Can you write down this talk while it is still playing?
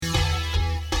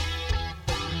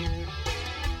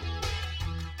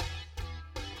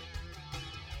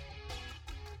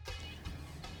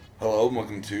Hello and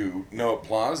welcome to No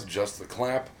Applause, Just the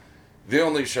Clap. The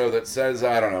only show that says,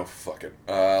 I don't know, fuck it.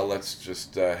 Let's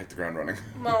just hit the ground running.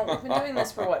 Well, we've been doing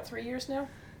this for what, 3 years now?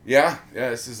 Yeah,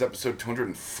 this is episode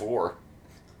 204.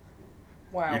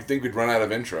 Wow. You'd think we'd run out of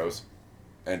intros,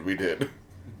 and we did.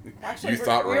 Actually, You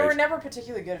thought we right. were never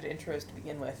particularly good at intros to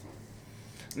begin with.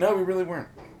 No, we really weren't.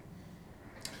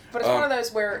 But it's one of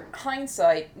those where,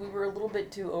 hindsight, we were a little bit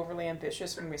too overly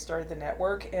ambitious when we started the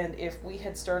network, and if we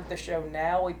had started the show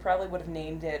now, we probably would have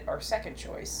named it our second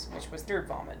choice, which was Nerd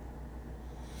Vomit.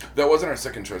 That wasn't our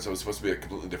second choice. It was supposed to be a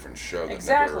completely different show. That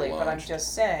Exactly, never but I'm launched.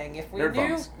 just saying, if we Nerd knew,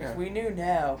 Vomits, yeah. if we knew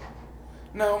now.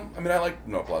 No, I mean, I like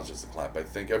No Applause, Just the Clap. I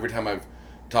think every time I've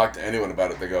talked to anyone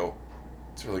about it, they go,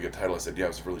 it's a really good title. I said, yeah, it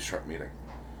was a really sharp meeting.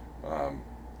 I'm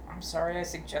sorry I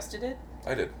suggested it.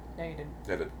 I did. No, you didn't.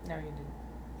 I did. No, you didn't.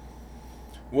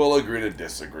 We'll agree to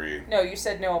disagree. No, you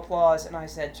said no applause, and I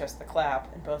said just the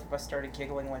clap, and both of us started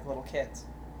giggling like little kids.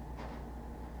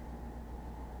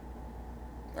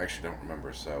 I actually don't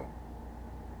remember, so...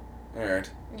 Alright.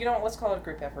 You know what? Let's call it a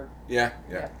group effort. Yeah.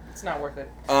 It's not worth it.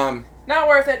 Um, Not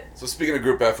worth it! so speaking of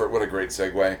group effort, what a great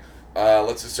segue.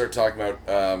 Let's just start talking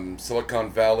about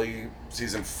Silicon Valley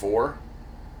Season 4.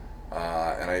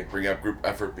 And I bring up group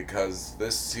effort because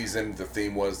this season the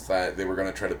theme was that they were going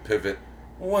to try to pivot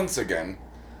once again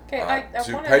Okay, I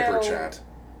to want to Piper know Chat.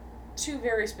 two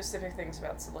very specific things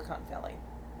about Silicon Valley.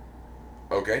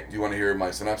 Okay, do you want to hear my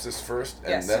synopsis first and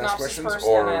Yes, then ask synopsis questions? first,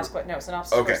 Or then ask questions. No,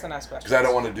 synopsis Okay. first, then ask questions. because I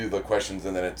don't want to do the questions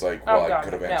and then it's like, well, Oh, I God,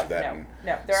 could have no, answered that. no, and,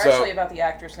 no. They're So- actually about the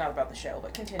actors, not about the show,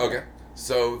 but continue. Okay,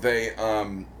 so they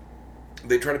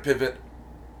try to pivot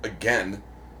again.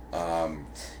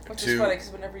 Which to is funny, because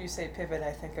whenever you say pivot,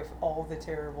 I think of all the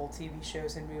terrible TV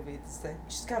shows and movies that you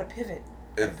just gotta pivot.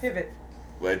 Gotta pivot.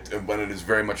 when it is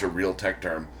very much a real tech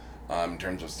term in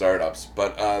terms of startups,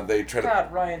 but they try to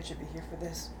God, Ryan should be here for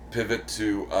this. pivot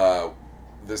to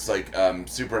this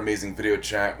super amazing video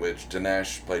chat, which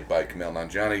Dinesh, played by Kumail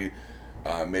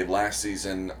Nanjiani, made last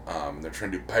season. They're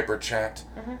trying to do Piper Chat,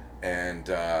 and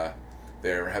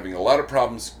they're having a lot of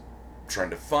problems trying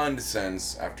to fund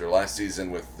since after last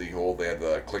season with the whole they had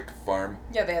the Click Farm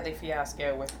Yeah, they had the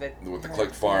fiasco with the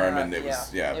Click Farm, and it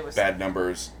was bad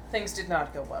numbers. Things did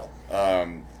not go well.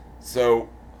 So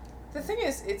The thing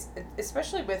is, it's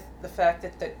especially with the fact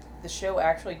that the show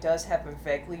actually does have a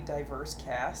vaguely diverse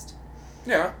cast.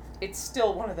 yeah. It's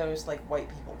still one of those like white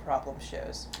people problem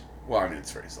shows. Well, I mean,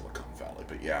 it's very Silicon Valley,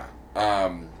 but yeah.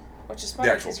 Which is The funny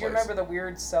actual because you place. remember the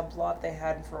weird subplot they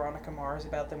had in Veronica Mars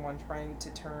about them one trying to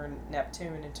turn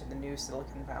Neptune into the new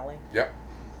Silicon Valley Yep.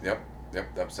 That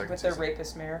was second with season. their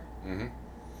rapist mayor. Mm-hmm.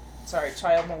 Sorry,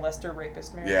 child molester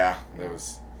rapist mayor. Yeah, that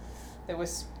was. It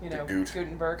was, The know, Goot.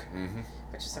 Gutenberg, Mm-hmm.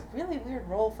 which is a really weird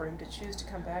role for him to choose to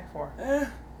come back for.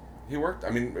 He worked. I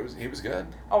mean, he was good.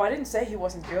 Oh, I didn't say he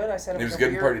wasn't good. I said it He was was a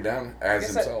good and weird... party down as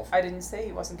himself. I didn't say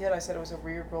he wasn't good. I said it was a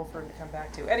weird role for him to come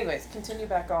back to. Anyways, continue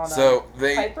back on So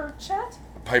they Piper Chat?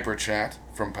 Piper Chat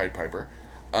from Pied Piper,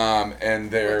 and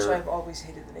Which they're I've always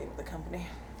hated the name of the company.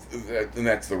 and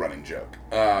that's the running joke.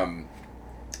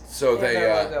 So And they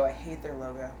their logo. I hate their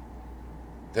logo.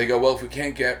 they go, well, if we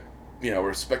can't get a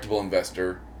respectable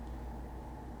investor,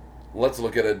 let's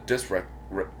look at a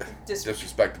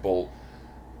disrespectable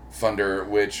funder,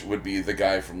 which would be the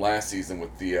guy from last season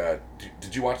with the.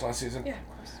 Did you watch last season? Yeah,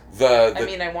 of course. The I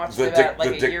mean, I watched the it dick, about, like,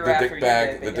 the a dick, year the after dick you bag,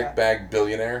 did, the but dick yeah. bag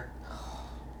billionaire.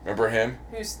 Remember him?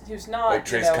 Who's not Like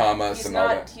Trace you know, Thomas he's and not, all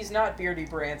that. He's not Beardy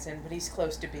Branson, but he's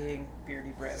close to being Beardy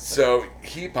Branson. So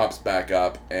he pops back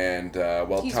up, and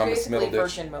he's Thomas basically Middleditch.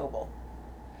 Virgin Mobile.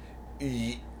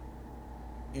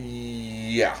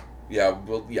 Yeah,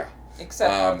 well, yeah.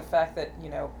 Except for the fact that,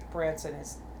 Branson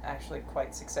is actually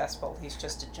quite successful. He's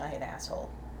just a giant asshole.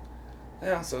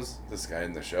 Yeah, so's this guy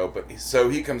in the show. But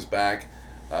he comes back.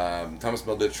 Thomas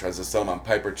Middleditch tries to sell him on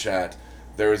Piper Chat.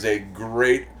 There is a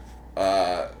great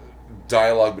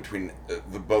dialogue between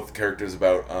both characters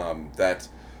about that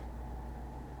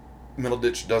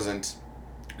Middleditch doesn't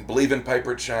believe in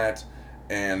Piper Chat,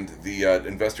 and the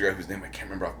investor guy whose name I can't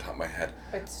remember off the top of my head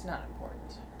It's not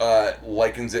important.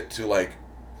 likens it to, like,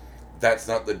 that's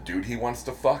not the dude he wants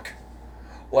to fuck.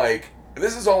 Like,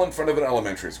 this is all in front of an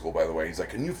elementary school, by the way. He's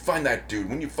like, and you find that dude.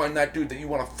 When you find that dude that you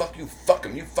want to fuck, you fuck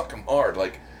him. You fuck him hard.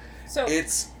 Like, So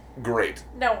it's great.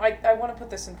 No, I want to put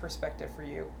this in perspective for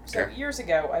you. So Okay. years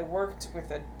ago, I worked with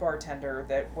a bartender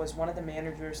that was one of the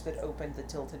managers that opened the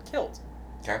Tilted Kilt.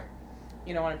 Okay?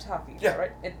 You know what I'm talking Yeah. about,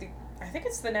 right? I think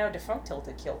it's the now defunct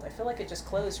Tilted Kilt. I feel like it just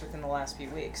closed within the last few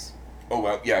weeks. Oh,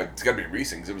 well, yeah, it's got to be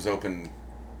recent, 'cause it was open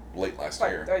late last But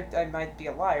year. I might be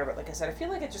a liar, but like I said, I feel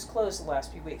like it just closed the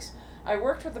last few weeks. I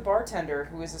worked with a bartender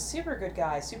who is a super good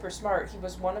guy, super smart. He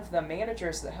was one of the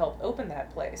managers that helped open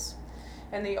that place.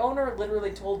 And the owner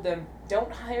literally told them,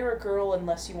 don't hire a girl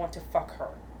unless you want to fuck her.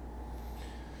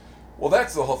 Well,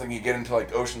 that's the whole thing. You get into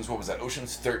like Ocean's, what was that?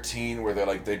 Ocean's 13, where they're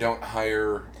like, they don't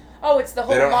hire. Oh, it's the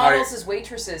whole don't models hire- as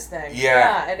waitresses thing.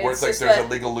 Yeah, and where it's it's like just there's that, a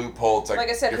legal loophole. It's like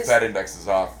I said, your his- fat index is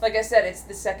off. Like I said, it's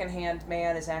the second-hand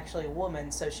man is actually a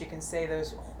woman, so she can say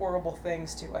those horrible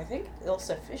things to, I think,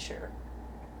 Ilsa Fisher.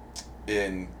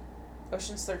 In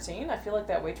Ocean's 13? I feel like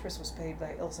that waitress was paid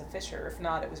by Ilsa Fisher. If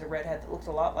not, it was a redhead that looked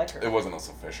a lot like her. it wasn't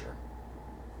Elsa Fisher.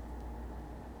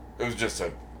 It was just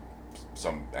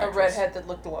some actress. A redhead that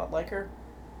looked a lot like her.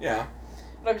 Yeah.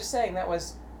 But I'm just saying, that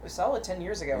was a solid 10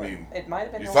 years ago. I mean, it might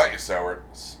have been You Ilsa. thought you saw her.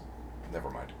 Never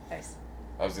mind. Nice.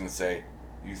 I was gonna say,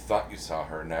 you thought you saw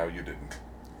her. Now you didn't.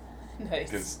 Nice.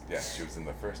 Because yeah, she was in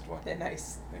the first one. Yeah,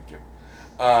 nice. Thank you.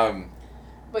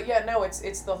 But yeah, no,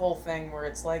 it's the whole thing where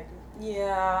it's like,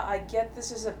 yeah, I get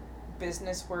this is a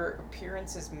business where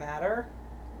appearances matter.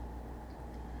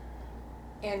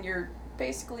 And you're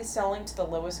basically selling to the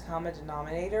lowest common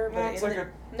denominator. But No, it's like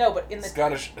but in the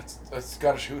Scottish. It's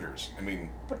Scottish Hooters. I mean,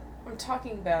 But I'm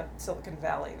talking about Silicon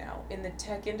Valley now. In the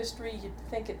tech industry, you'd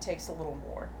think it takes a little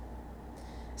more.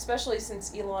 Especially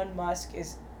since Elon Musk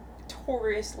is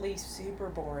notoriously super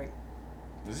boring.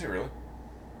 is he really?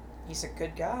 He's a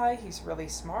good guy, he's really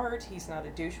smart, he's not a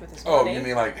douche with his Oh, money. you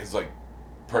mean like his like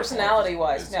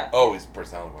Personality-wise, his- no. Oh, his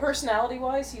personality.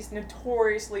 Personality-wise, he's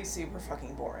notoriously super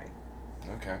fucking boring.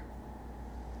 Okay.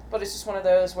 But it's just one of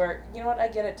those where, you know what, I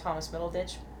get it, Thomas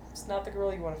Middleditch. It's not the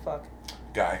girl you want to fuck.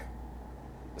 Guy.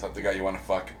 Is that the guy you want to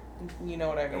fuck? You know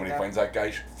what I mean. And when he though. finds that guy,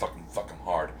 you should fucking fuck him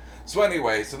hard. So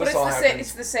anyway, so But this it's all the happens. same.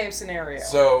 It's the same scenario.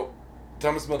 So,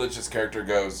 Thomas Middleditch's character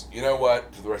goes, you know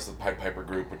what, to the rest of the Pied Piper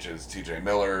group, which is T.J.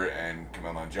 Miller and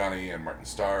Kumail Nanjiani and Martin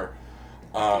Starr.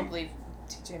 I can't believe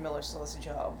T.J. Miller still has a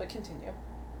job, but continue.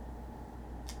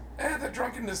 The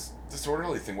drunkenness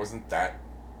disorderly thing wasn't that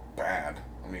bad.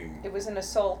 I mean, It was an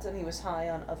assault, and he was high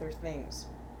on other things.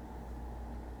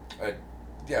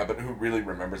 yeah, but who really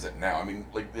remembers it now? I mean,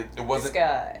 like, it wasn't... This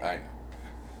guy. I know.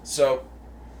 So,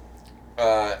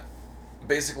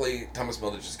 basically, Thomas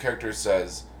Middleditch's character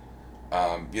says,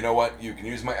 you know what, you can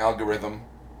use my algorithm,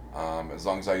 as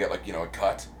long as I get, like, you know, a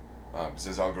cut. Because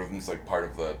his algorithm's, like, part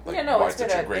of the, like, why it's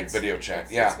such a great video chat.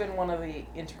 It's been one of the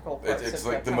integral parts It's of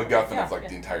like the company. MacGuffin Yeah, of, like, yeah.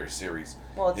 the entire series.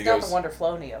 Well, it's he not goes- the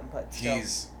Wonderflonium, but still.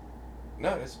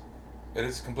 No, it is. It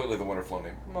is completely the Wonderful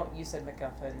name. Well, you said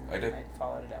MacGuffin. I did. I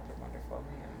followed it up with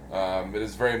Wonderflonium. It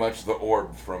is very much the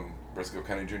orb from Briscoe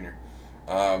County Jr.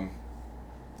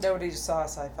 Nobody just saw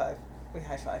us high five. We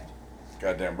high fived.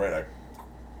 Goddamn right, I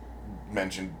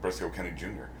mentioned Briscoe County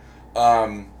Jr.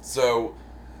 So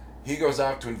he goes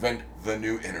off to invent the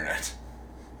new internet.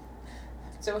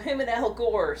 So him and Al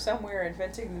Gore somewhere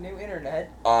inventing the new internet.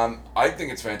 I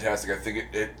think it's fantastic. I think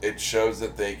it shows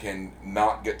that they can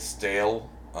not get stale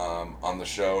on the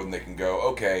show, and they can go,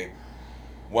 okay,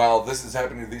 while this is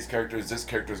happening to these characters, this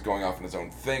character is going off in his own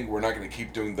thing. We're not going to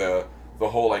keep doing the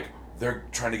whole, like, they're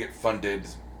trying to get funded,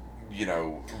 you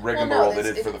know, rigmarole they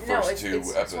did for the first two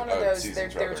it's one of those,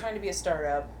 seasons. they were trying to be a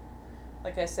startup.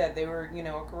 Like I said, they were, you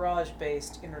know, a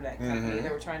garage-based internet company. Mhm. They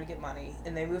were trying to get money,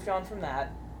 and they moved on from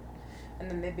that. And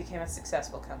then they became a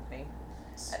successful company.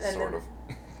 And then- Sort of.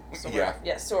 Sort Yeah. of.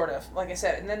 Yeah, sort of. Like I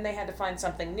said, and then they had to find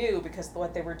something new because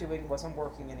what they were doing wasn't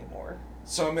working anymore.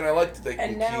 So, I mean, I like that they can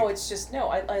And now keep... it's just, no,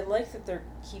 I like that they're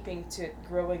keeping to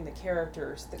growing the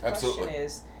characters. The question Absolutely.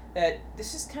 is that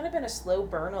this has kind of been a slow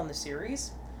burn on the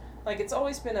series. Like, it's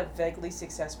always been a vaguely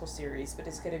successful series, but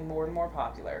it's getting more and more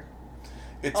popular.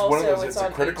 It's Also, one of those, it's it's a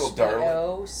on critical HBO,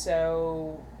 darling.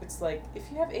 so it's like, if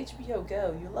you have HBO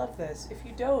Go, you love this. If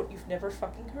you don't, you've never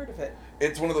fucking heard of it.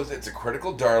 It's one of those, it's a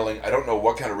critical darling. I don't know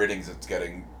what kind of ratings it's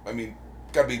getting. I mean,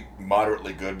 gotta be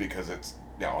moderately good because it's,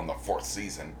 you know, on the 4th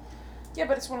season. Yeah,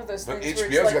 but it's one of those But things where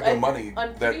HBO's it's like, got the money I'm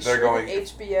that pretty they're sure going... that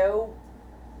HBO,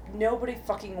 nobody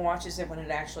fucking watches it when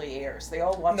it actually airs. They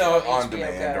all watch No, it on on HBO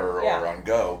demand Go. or Yeah. on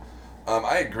Go.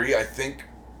 I agree. I think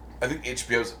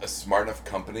HBO's a smart enough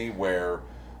company where,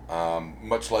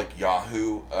 much like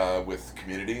Yahoo with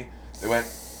Community, they went.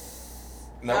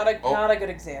 No, Not a good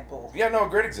example. Yeah, no, a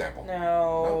great example.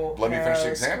 No. Let me finish the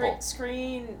no. example.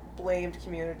 Screen blamed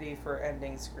Community for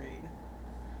ending Screen.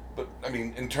 But I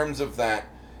mean, in terms of that,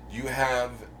 you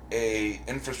have a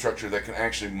infrastructure that can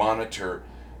actually monitor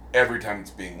every time it's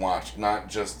being watched, not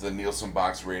just the Nielsen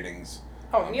box ratings.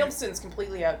 Oh, Nielsen's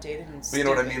completely outdated and But you know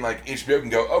what I stupid. mean? Like, HBO can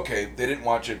go, okay, they didn't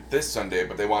watch it this Sunday,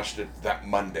 but they watched it that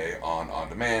Monday on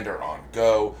demand or on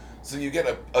Go. so you get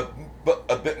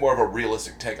a bit more of a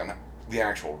realistic take on the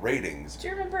actual ratings. Do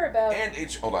you remember about... And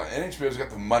HBO's got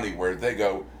the money where they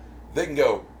can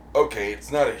go, okay,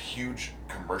 it's not a huge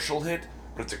commercial hit,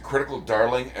 but it's a critical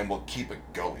darling, and we'll keep it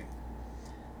going.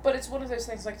 But it's one of those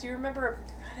things, like, do you remember,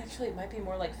 actually it might be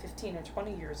more like 15 or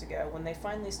 20 years ago, when they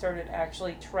finally started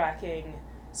actually tracking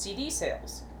CD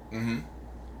sales. Mm-hmm.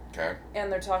 Okay.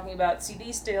 And they're talking about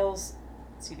CD sales,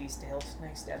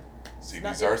 next step.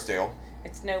 CDs are stale.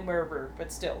 It's no murder,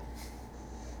 but still.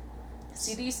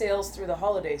 CD sales through the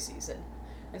holiday season.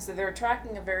 And so they're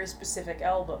tracking a very specific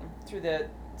album through the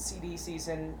CD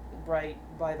season right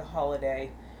by the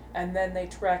holiday. And then they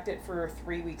tracked it for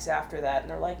 3 weeks after that. And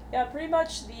they're like, yeah, pretty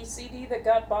much the CD that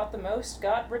got bought the most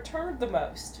got returned the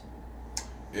most.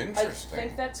 Interesting. I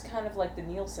think that's kind of like the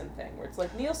Nielsen thing, where it's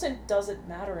like Nielsen doesn't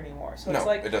matter anymore. So no, it's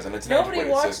like, it doesn't. It's an nobody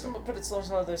antiquated watched system. them, but it's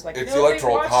one of those like, it's the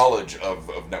electoral college of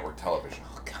network television.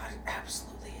 Oh God, it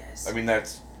absolutely is. I mean,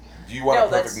 do you want a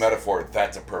perfect metaphor?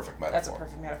 That's a perfect metaphor. That's a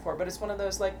perfect metaphor, but it's one of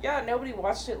those like, yeah, nobody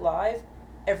watched it live,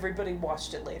 everybody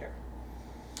watched it later.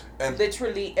 And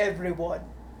literally everyone.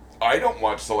 I don't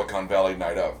watch Silicon Valley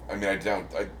night of. I mean, I don't.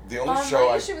 The only show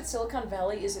my issue with Silicon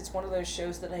Valley is it's one of those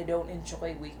shows that I don't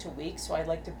enjoy week to week, so I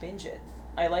like to binge it.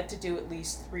 I like to do at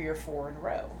least 3 or 4 in a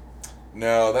row.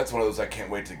 No, that's one of those I can't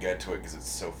wait to get to it because it's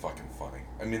so fucking funny.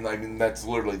 I mean that's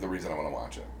literally the reason I want to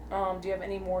watch it. Do you have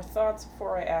any more thoughts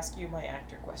before I ask you my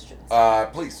actor questions?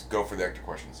 Please go for the actor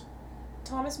questions.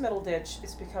 Thomas Middleditch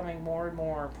is becoming more and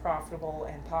more profitable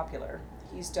and popular.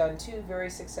 He's done 2 very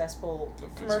successful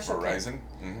commercial Verizon?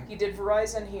 Mm-hmm. He did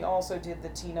Verizon. He also did the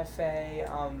Tina Fey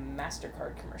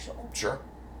MasterCard commercial. Sure.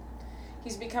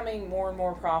 He's becoming more and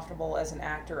more profitable as an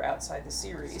actor outside the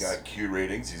series. He's got Q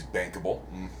ratings. He's bankable.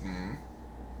 Mm-hmm.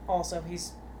 Also,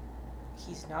 he's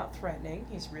not threatening.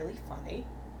 He's really funny.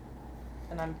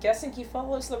 And I'm guessing he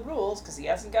follows the rules because he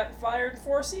hasn't gotten fired in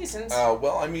 4 seasons.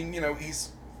 Well, I mean, you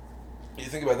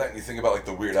think about that and you think about like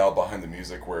the Weird Al behind the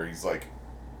music where he's like,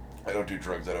 I don't do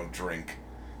drugs, I don't drink.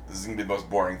 This is going to be the most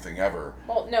boring thing ever.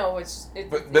 Well, no,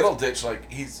 But Middleditch,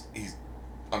 like, he's...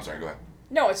 I'm sorry, go ahead.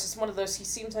 No, it's just one of those, he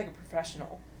seems like a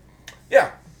professional.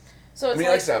 Yeah. So it's he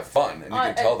likes to have fun, and you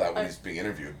can tell that when he's being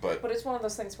interviewed, but... But it's one of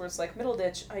those things where it's like,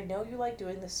 Middleditch, I know you like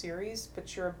doing this series,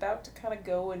 but you're about to kind of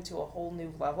go into a whole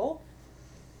new level.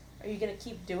 Are you going to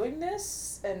keep doing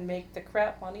this and make the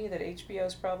crap money that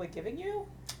HBO's probably giving you?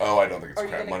 Oh, I don't think it's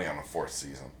crap money on a 4th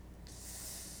season.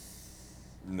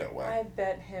 No way. I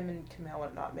bet him and Camille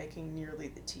are not making nearly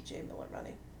the TJ Miller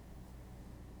money.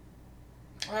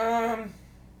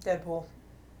 Deadpool.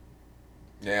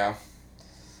 Yeah.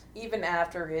 Even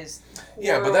after his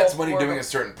Yeah, but that's money doing a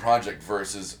certain project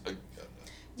versus...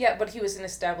 Yeah, but he was an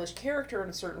established character in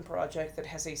a certain project that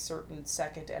has a certain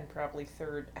second and probably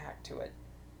third act to it.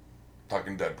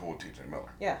 Talking Deadpool with TJ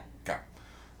Miller. Yeah. Okay.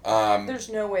 There's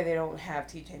no way they don't have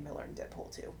TJ Miller in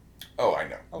Deadpool 2. Oh, I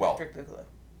know. Electric Boogaloo.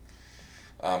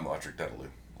 Electric Deadaloo.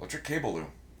 Electric Cabaloo.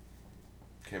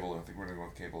 Cabaloo. I think we're going to go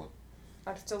with Cabaloo.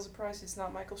 I'm still surprised it's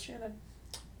not Michael Shannon.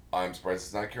 I'm surprised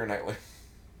it's not Keira Knightley.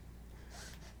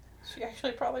 She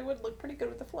actually probably would look pretty good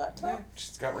with the flat top. Yeah,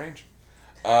 she's got range.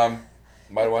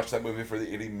 Might have watched that movie for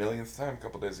the 80 millionth time a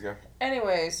couple days ago.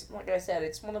 Anyways, like I said,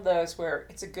 it's one of those where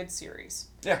it's a good series.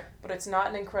 Yeah. But it's not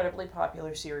an incredibly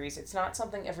popular series. It's not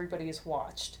something everybody has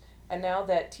watched. And now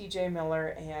that T.J. Miller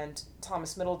and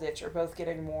Thomas Middleditch are both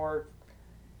getting more...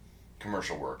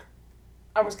 commercial work.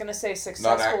 I was going to say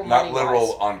successful not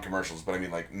literal on commercials, but I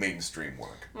mean like mainstream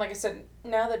work. Like I said,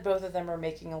 now that both of them are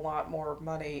making a lot more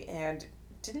money, and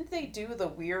didn't they do the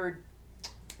weird...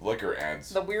 liquor ads.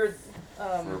 The weird...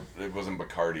 it wasn't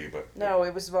Bacardi, but... No,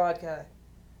 it was vodka.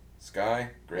 Sky?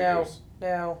 Grey Goose?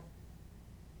 No.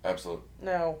 Absolute.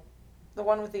 No. The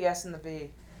one with the S and the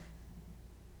V.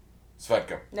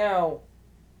 Svedka. No.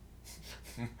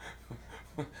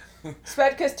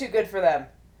 Svedka's too good for them.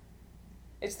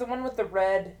 It's the one with the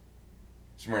red...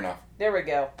 Smirnoff. There we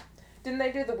go. Didn't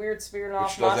they do the weird Smirnoff?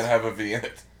 Which doesn't have a V in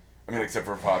it. I mean, except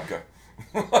for vodka.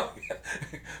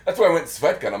 That's why I went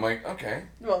Svedka, and I'm like, okay.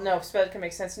 Well, no, Svedka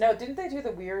makes sense. No, didn't they do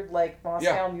the weird, like,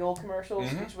 Moscow Mule commercials?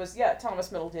 Mm-hmm. Which was, Thomas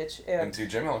Middleditch and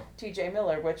T.J. Miller. T.J.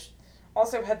 Miller, which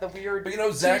also had the weird... But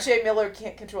T.J. Miller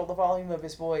can't control the volume of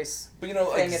his voice. But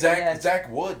like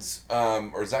Zach Woods,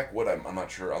 or Zach Wood, I'm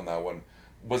not sure on that one,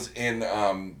 was in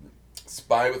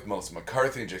Spy with Melissa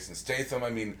McCarthy and Jason Statham. I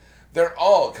mean, they're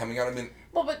all coming out. I mean...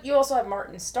 Well, but you also have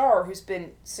Martin Starr, who's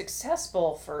been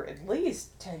successful for at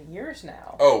least 10 years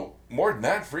now. Oh, more than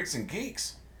that, Freaks and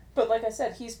Geeks. But like I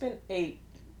said, he's been a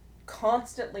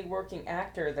constantly working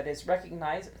actor that is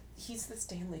recognized. He's the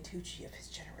Stanley Tucci of his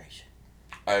generation.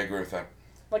 I agree with that.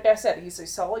 Like I said, he's a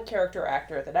solid character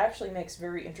actor that actually makes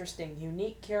very interesting,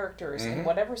 unique characters in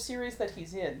whatever series that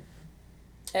he's in.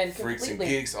 And Freaks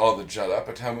completely... and Geeks, all the Judd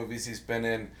Apatow movies he's been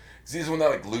in. Is he the one that,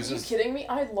 like, loses... Are you kidding me?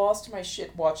 I lost my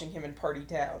shit watching him in Party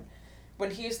Down.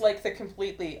 When he's, like, the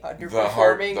completely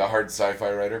underperforming... The hard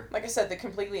sci-fi writer. Like I said, the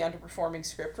completely underperforming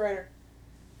scriptwriter.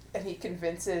 And he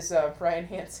convinces Brian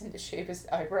Hansen to shave his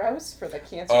eyebrows for the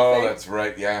cancer thing. Oh, that's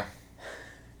right, yeah.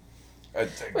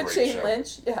 That's a With great Shane show.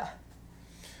 Lynch, yeah.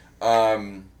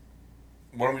 Why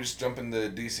don't we just jump into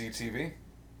DC TV?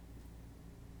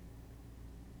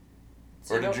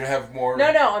 So Or did you have more?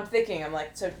 No, I'm thinking. I'm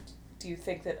like, so do you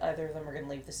think that either of them are going to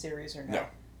leave the series or not? No.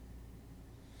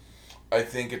 I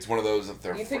think it's one of those that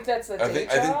they're... Do you think that's the day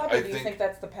job, or do you think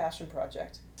that's the passion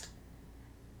project?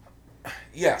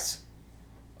 Yes.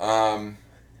 No,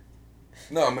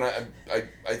 I mean,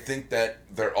 I think that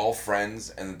they're all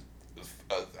friends, and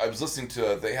I was listening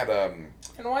to, they had And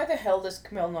why the hell does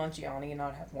Kumail Nanjiani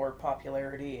not have more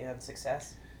popularity and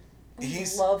success? We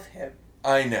love him.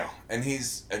 I know, and he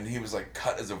was like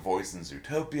cut as a voice in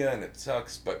Zootopia, and it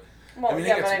sucks, but well, I mean,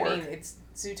 yeah, he gets but work. I mean,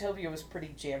 Zootopia was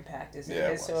pretty jam packed as it Yeah,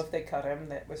 is. So if they cut him,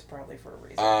 that was probably for a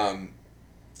reason.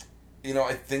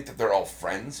 I think that they're all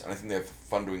friends, and I think they have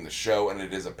fun doing the show, and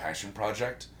it is a passion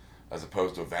project, as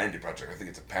opposed to a vanity project. I think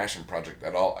it's a passion project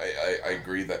at all. I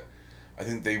agree that I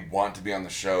think they want to be on the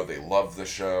show. They love the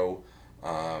show,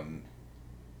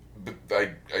 but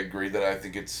I agree that I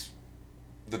think it's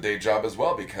the day job as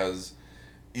well, because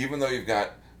even though you've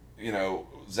got,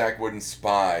 Zach Wooden's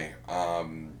Spy,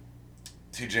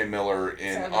 T.J. Miller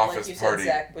in Sounded Office like you Party.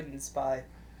 Said Zach Wooden Spy.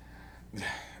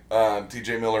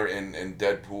 T.J. Miller in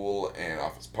Deadpool and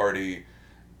Office Party,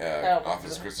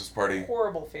 Office Christmas Party.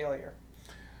 Horrible failure.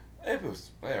 It was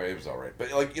all right, but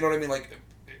you know what I mean. Like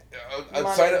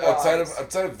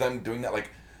outside of them doing that, like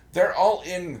they're all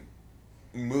in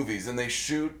movies and they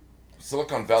shoot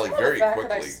Silicon Valley very quickly.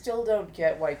 That I still don't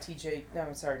get why not T.J.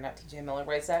 Miller.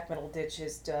 Why Zach Middleditch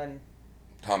has done.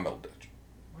 Tom Middleditch.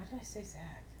 Why did I say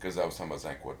Zach? Because I was talking about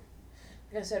Zach Wood.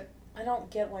 Like I said, I don't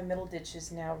get why Middleditch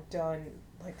has now done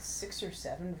like 6 or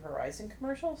 7 Verizon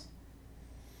commercials.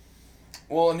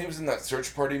 Well, and he was in that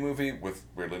Search Party movie with,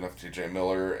 weirdly enough, T.J.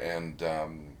 Miller and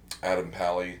Adam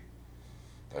Pally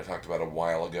that I talked about a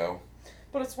while ago.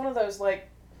 But it's one of those, like,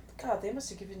 God, they must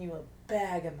have given you a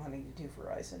bag of money to do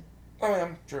Verizon. Oh, yeah,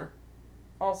 sure.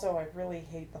 Also, I really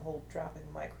hate the whole dropping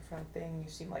the microphone thing. You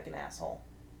seem like an asshole.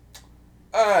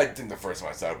 I think the first time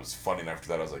I saw it was funny, and after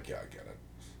that I was like, yeah, I get it.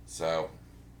 So...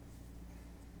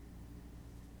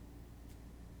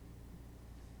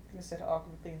 I'm going to sit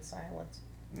awkwardly in silence.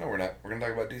 No, we're not. We're going to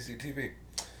talk about DC TV.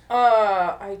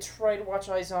 I tried to watch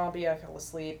iZombie. I fell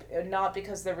asleep. Not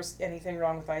because there was anything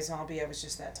wrong with iZombie. I was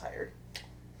just that tired.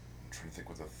 I'm trying to think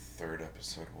what the 3rd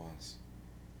episode was.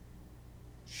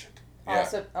 Shit. Yeah.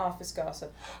 Office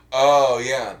Gossip. Oh,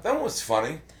 yeah. That one was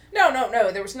funny.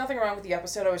 No. There was nothing wrong with the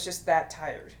episode. I was just that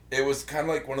tired. It was kind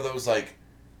of like one of those, like...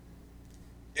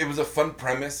 It was a fun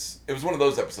premise. It was one of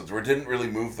those episodes where it didn't really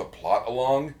move the plot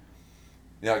along.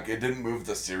 It didn't move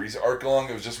the series arc along.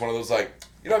 It was just one of those, like...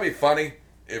 It'd be funny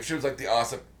if she was like the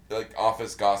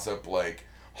Office Gossip, like,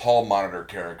 hall monitor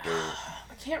character.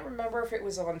 I can't remember if it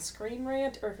was on Screen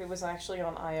Rant or if it was actually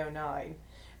on IO9.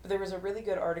 But there was a really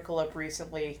good article up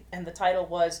recently, and the title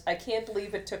was, I can't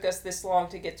believe it took us this long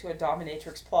to get to a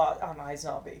dominatrix plot on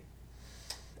iZombie.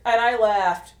 And I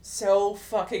laughed so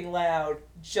fucking loud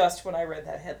just when I read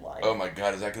that headline. Oh my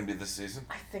god, is that going to be this season?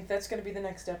 I think that's going to be the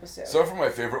next episode. So far, my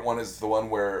favorite one is the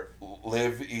one where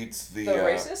Liv eats the... The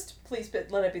racist? Please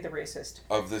let it be the racist.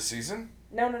 Of this season?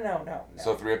 No.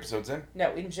 So 3 episodes in?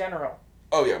 No, in general.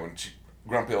 Oh yeah, when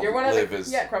Grumpy Old Liv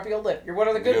is... Yeah, Grumpy Old Liv. You're one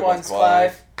of the good ones,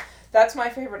 Clive. That's my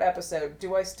favorite episode.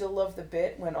 Do I still love the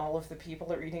bit when all of the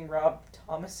people are eating Rob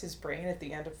Thomas's brain at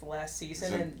the end of the last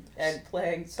season and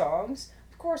playing songs?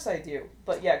 Of course I do.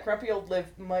 But yeah, Grumpy Old Liv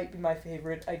might be my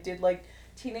favorite. I did like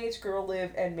Teenage Girl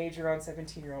Liv and Major on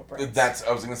 17-Year-Old Brains.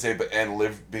 I was going to say, and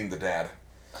Liv being the dad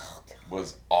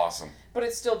was awesome. But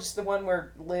it's still just the one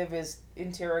where Liv is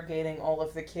interrogating all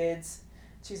of the kids.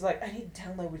 She's like, I need to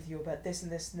download with you about this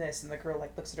and this and this. And the girl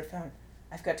looks at her phone.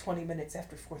 I've got 20 minutes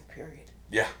after 4th period.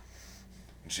 Yeah.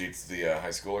 And she eats the high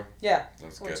schooler? Yeah.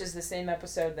 That's which good. Is the same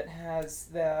episode that has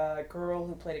the girl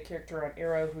who played a character on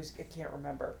Arrow I can't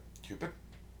remember. Cupid?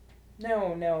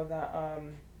 No,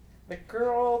 the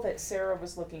girl that Sarah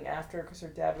was looking after because her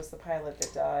dad was the pilot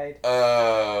that died.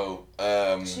 Oh,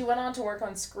 She went on to work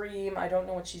on Scream. I don't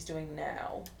know what she's doing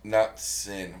now. Not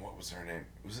Sin. What was her name?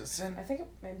 Was it Sin? I think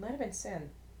it might have been Sin.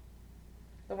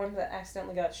 The one that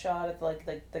accidentally got shot at like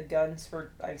the guns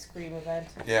for ice cream event.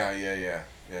 Yeah.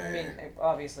 I mean,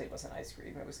 obviously it wasn't ice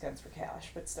cream; it was guns for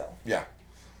cash, but still. Yeah.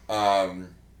 Have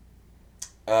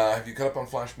you caught up on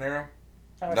Flash and Arrow?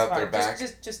 Oh, it's Now fine. they're back.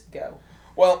 Just go.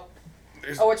 Well.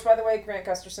 Oh, which by the way, Grant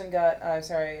Gustafson got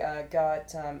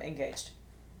engaged.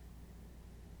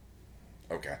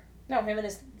 Okay. No, him and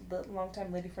his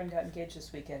longtime lady friend got engaged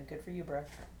this weekend. Good for you, bro.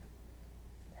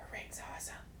 Her ring's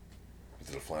awesome. Is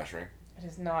it a Flash ring? It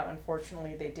is not,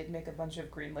 unfortunately. They did make a bunch of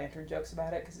Green Lantern jokes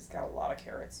about it because it's got a lot of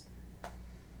carats.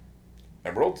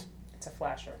 Emeralds? It's a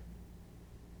flasher.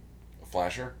 A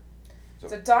flasher? So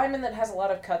It's a diamond that has a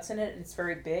lot of cuts in it, and it's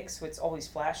very big, so it's always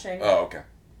flashing. Oh, okay.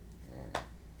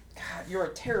 God, you're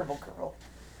a terrible girl.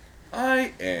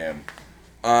 I am.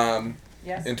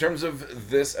 Yes? In terms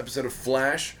of this episode of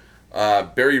Flash,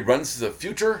 Barry runs to the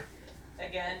future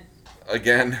again,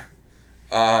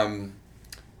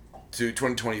 to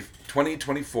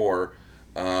 2024,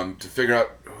 to figure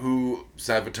out who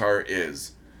Savitar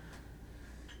is.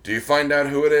 Do you find out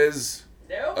who it is?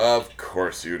 No. Of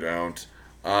course you don't.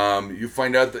 You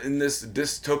find out that in this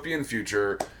dystopian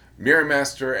future, Mirror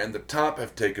Master and the Top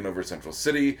have taken over Central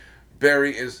City.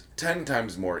 Barry is 10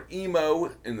 times more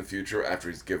emo in the future after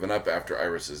he's given up after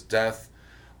Iris's death.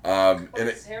 What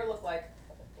does his hair look like?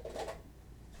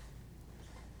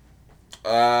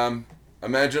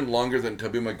 Imagine longer than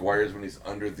Tobey Maguire's when he's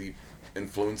under the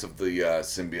influence of the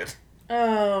symbiote.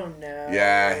 Oh, no.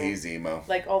 Yeah, he's emo.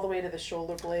 Like all the way to the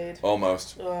shoulder blade?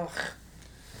 Almost. Ugh.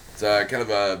 It's kind of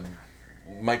a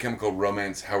My Chemical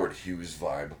Romance Howard Hughes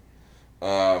vibe.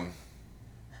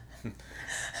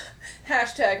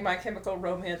 Hashtag My Chemical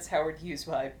Romance Howard Hughes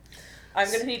vibe. I'm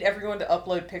going to need everyone to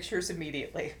upload pictures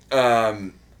immediately.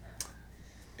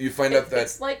 You find out that...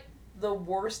 It's like the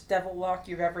worst devil lock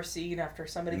you've ever seen after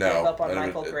somebody No, gave up on not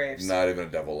Michael even, Graves. Not even a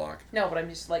devil lock. No, but I'm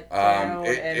just like brown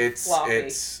and floppy.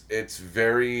 It's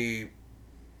very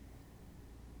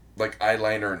like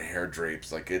eyeliner and hair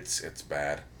drapes. Like it's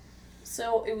bad.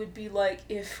 So it would be like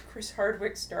if Chris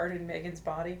Hardwick starred in Megan's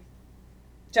Body.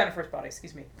 Jennifer's Body.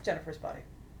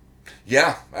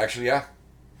 Yeah, actually, yeah.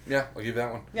 Yeah, I'll give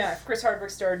that one. Yeah, if Chris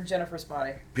Hardwick starred in Jennifer's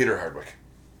Body. Peter Hardwick.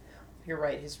 You're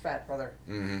right, his fat brother.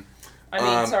 Mm-hmm. I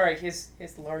mean, sorry, his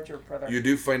larger brother. You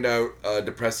do find out,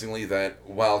 depressingly, that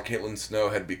while Caitlin Snow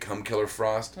had become Killer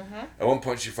Frost, at one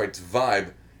point she fights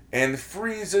Vibe and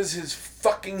freezes his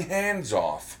fucking hands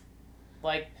off.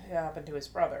 Like it happened to his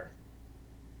brother.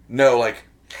 No, like,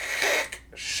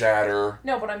 shatter.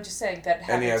 No, but I'm just saying that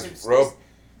happened And he has to rope.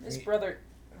 his brother.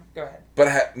 Go ahead.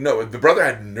 But the brother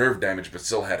had nerve damage, but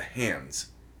still had hands.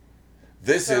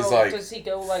 This So is like does he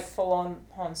go like full on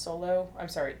Han Solo? I'm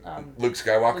sorry, Luke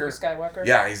Skywalker. Luke Skywalker.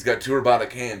 Yeah, he's got 2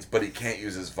 robotic hands, but he can't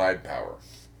use his vibe power.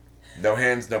 No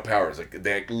hands, no powers. Like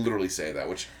they literally say that,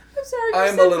 which I'm sorry. I'm You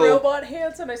a said little- robot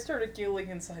hands, and I started giggling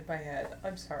inside my head.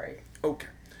 I'm sorry. okay.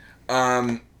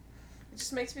 It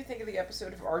just makes me think of the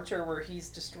episode of Archer where he's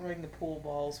destroying the pool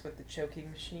balls with the choking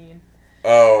machine.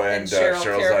 Oh, and Cheryl's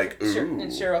like, ooh.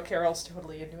 And Cheryl Carroll's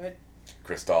totally into it.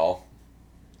 Crystal.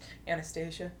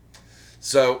 Anastasia.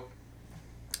 So,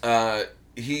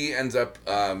 he ends up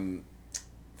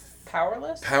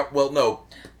Powerless? no.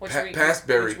 Past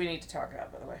Barry. Which we need to talk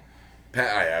about, by the way.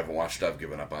 I haven't watched it. I've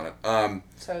given up on it.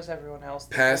 So is everyone else.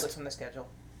 They Past- pulled it from the schedule.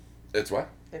 It's what?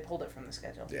 They pulled it from the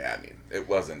schedule. Yeah, I mean, it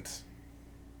wasn't.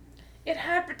 It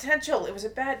had potential. It was a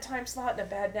bad time slot and a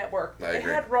bad network. I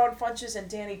agree. It had Ron Funches and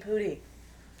Danny Pudi.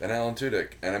 And Alan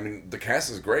Tudyk. And I mean, the cast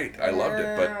is great. I loved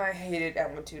it, but... I hated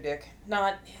Alan Tudyk.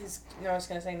 Not his... No, I was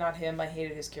going to say not him. I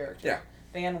hated his character. Yeah.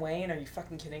 Van Wayne, are you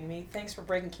fucking kidding me? Thanks for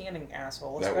breaking canon,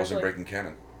 asshole. That wasn't Especially breaking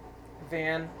canon.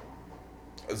 Van...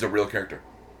 It was a real character.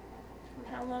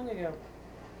 How long ago?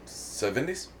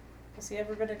 70s? Has he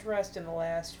ever been addressed in the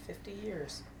last 50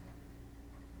 years?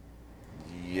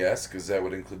 Yes, because that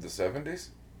would include the 70s.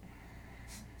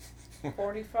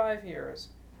 45 years.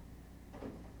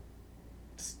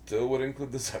 Still would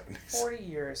include the 70s. 40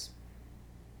 years.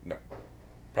 No,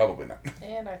 probably not.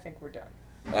 And I think we're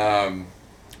done.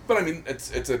 But I mean,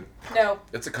 it's a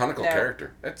conical No.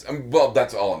 character. Well,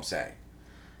 that's all I'm saying.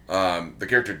 The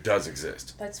character does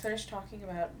exist. Let's finish talking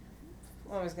about...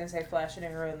 Well, I was going to say Flash and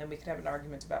Arrow, and then we can have an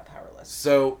argument about Powerless.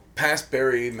 So, past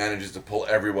Barry manages to pull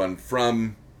everyone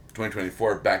from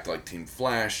 2024 back to like Team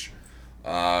Flash.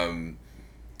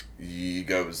 He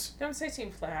goes Don't say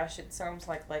Team Flash. It sounds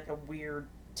like a weird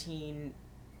teen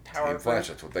power Team group. Flash.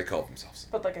 That's what they call themselves.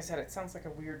 But like I said, it sounds like a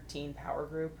weird teen power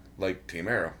group. Like Team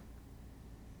Arrow.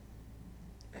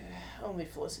 Only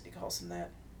Felicity calls them that.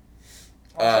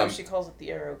 Also, she calls it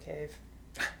the Arrow Cave.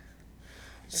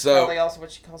 It's So probably also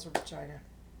what she calls her vagina.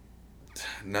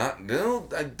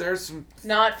 There's some.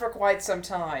 Not for quite some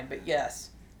time, but yes.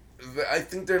 I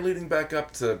think they're leading back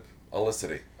up to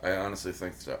Olicity. I honestly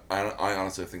think so. I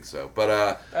honestly think so.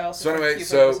 But I also so think anyway, Cupid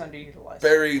so was underutilized.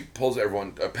 Barry pulls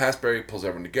everyone. Past Barry pulls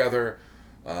everyone together,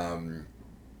 to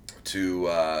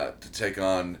take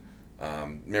on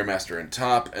Mirrormaster and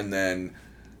Top, and then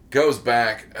goes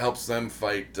back, helps them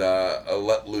fight a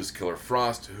let loose Killer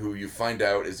Frost, who you find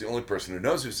out is the only person who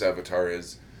knows who Savitar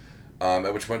is.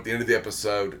 At which point, at the end of the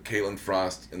episode, Caitlin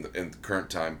Frost, in the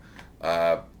current time,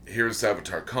 hears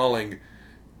Savitar calling.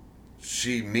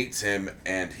 She meets him,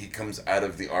 and he comes out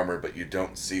of the armor, but you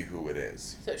don't see who it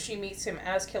is. So she meets him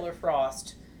as Killer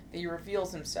Frost. He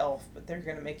reveals himself, but they're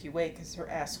going to make you wait because they're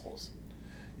assholes.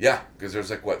 Yeah, because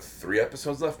there's 3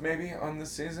 episodes left maybe on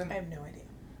this season? I have no idea.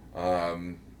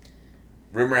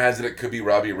 Rumor has it could be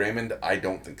Robbie Raymond. I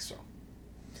don't think so.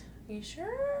 Are you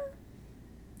sure?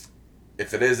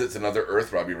 If it is, it's another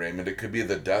Earth Robbie Raymond. It could be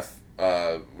the Death...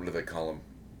 what do they call him?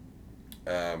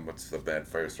 What's the bad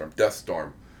firestorm?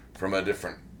 Deathstorm. From a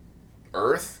different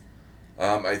Earth.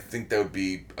 I think that would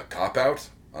be a cop-out.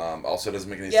 Also, doesn't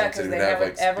make any sense that he would have,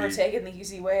 haven't ever taken the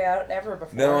easy way out ever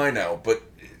before. No, I know, but...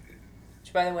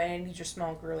 Which, by the way, I need your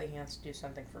small, girly hands to do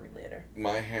something for me later.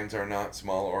 My hands are not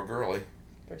small or girly.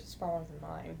 They're smaller than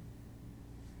mine.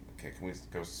 Okay, can we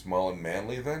go small and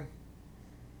manly then?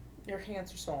 Your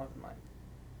hands are smaller than mine.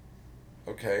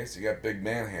 Okay, so you got big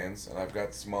man hands, and I've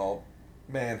got small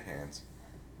man hands.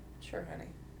 Sure, honey.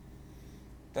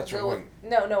 That's we'll your one.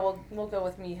 No, we'll go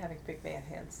with me having big man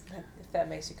hands, if that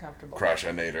makes you comfortable.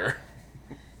 Crushinator.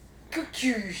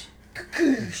 Cuckoosh.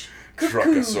 Cuckoosh.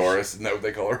 Truckosaurus, isn't that what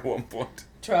they call her at one point?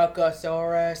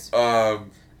 Truckosaurus.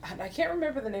 Um, I can't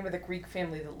remember the name of the Greek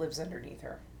family that lives underneath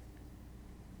her.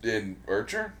 In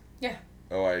Urcher? Yeah.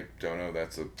 Oh, I don't know.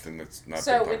 That's a thing that's not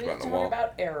so been talked about in the we wall. need to talk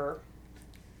about error.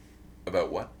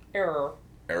 About what? Error.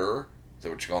 Error? Is that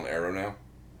what you call an arrow now?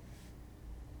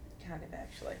 Kind of,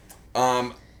 actually.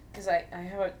 Um, Because I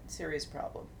have a serious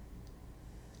problem.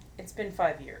 It's been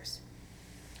 5 years.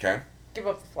 okay. Give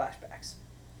up the flashbacks.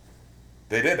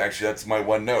 They did, actually. That's my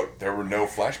one note. There were no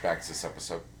flashbacks this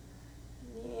episode.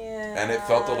 Yeah. And it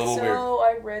felt a little weird. So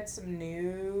I read some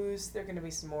news. There are going to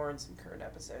be some more in some current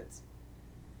episodes.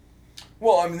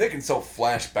 Well, I mean, they can still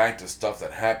flash back to stuff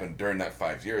that happened during that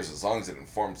 5 years as long as it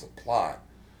informs the plot.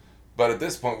 But at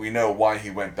this point, we know why he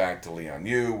went back to Leon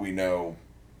Yu. We know,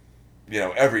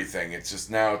 everything. It's just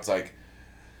now it's like,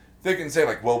 they can say,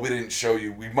 well, we didn't show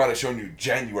you, we might have shown you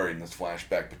January in this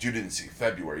flashback, but you didn't see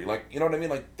February. You know what I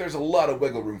mean? There's a lot of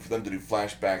wiggle room for them to do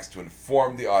flashbacks to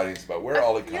inform the audience about where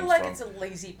all it comes from. I feel like it's a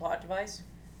lazy plot device.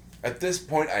 At this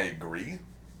point, I agree.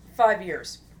 5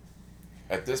 years.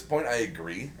 At this point, I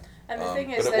agree. And the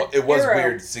thing is but it was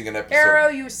weird seeing an episode. Arrow,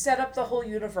 you set up the whole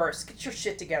universe. Get your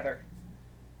shit together.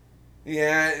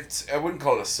 Yeah, I wouldn't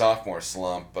call it a sophomore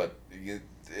slump, but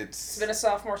It's been a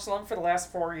sophomore slump for the last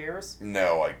 4 years.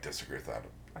 No, I disagree with that.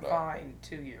 Fine,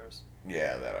 2 years.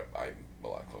 Yeah, that I'm a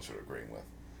lot closer to agreeing with.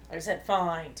 I said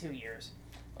fine, 2 years.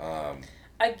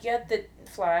 I get that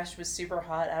Flash was super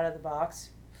hot out of the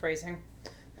box, phrasing.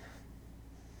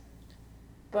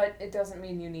 But it doesn't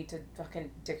mean you need to fucking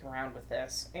dick around with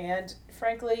this. And,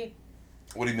 frankly...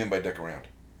 What do you mean by dick around?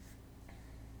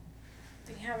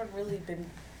 They haven't really been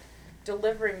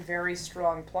delivering very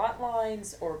strong plot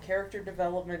lines or character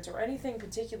development or anything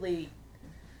particularly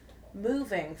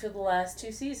moving for the last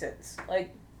 2 seasons.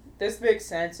 This makes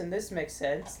sense and this makes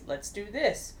sense. Let's do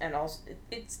this. And also,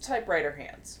 it's typewriter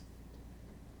hands.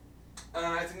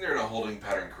 I think they're in a holding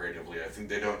pattern creatively. I think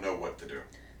they don't know what to do.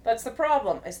 That's the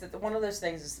problem, is that one of those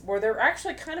things is where they're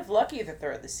actually kind of lucky that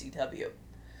they're at the CW.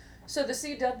 So the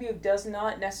CW does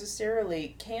not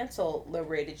necessarily cancel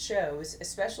low-rated shows,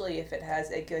 especially if it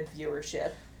has a good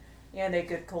viewership and a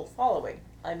good cult following.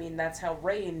 I mean, that's how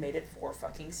Reign made it 4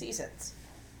 fucking seasons.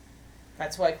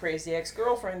 That's why Crazy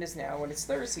Ex-Girlfriend is now in its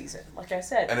 3rd season, like I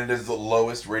said. And it is the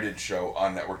lowest rated show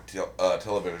on network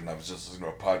television. I was just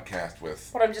listening to a podcast with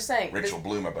What I'm just saying, Rachel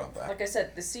Bloom about that. Like I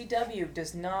said, the CW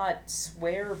does not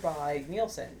swear by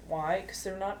Nielsen. Why? Because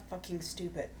they're not fucking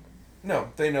stupid.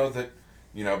 No, they know that,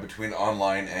 between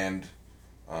online and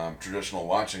traditional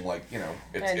watching,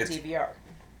 it's DVR.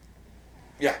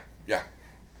 Yeah.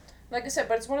 Like I said,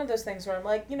 but it's one of those things where I'm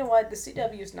like, you know what, the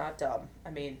CW's not dumb. I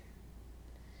mean,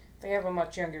 they have a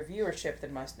much younger viewership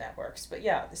than most networks. But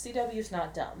yeah, the CW's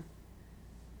not dumb.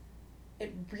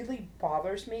 It really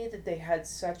bothers me that they had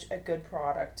such a good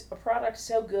product. A product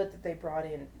so good that they brought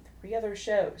in 3 other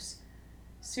shows.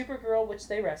 Supergirl, which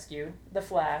they rescued, The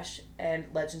Flash, and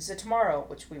Legends of Tomorrow,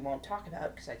 which we won't talk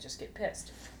about because I just get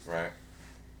pissed. Right.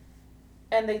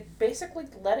 And they basically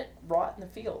let it rot in the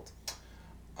field.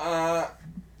 I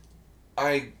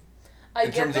I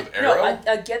in get terms that, of Arrow? No,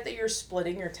 I get that you're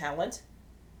splitting your talent.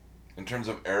 In terms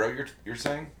of Arrow, you're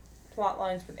saying? Plot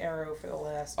lines with Arrow for the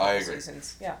last I couple agree.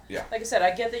 seasons. Yeah. Yeah. Like I said,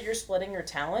 I get that you're splitting your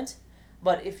talent,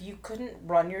 but if you couldn't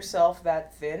run yourself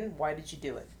that thin, why did you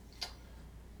do it?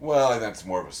 Well, that's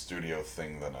more of a studio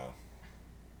thing than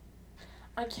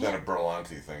I a can't.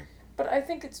 Berlanti thing. But I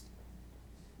think it's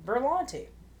Berlanti.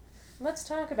 Let's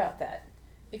talk about that.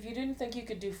 If you didn't think you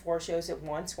could do 4 shows at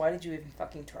once, why did you even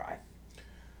fucking try?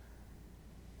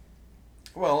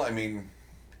 Well, I mean,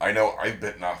 I know I've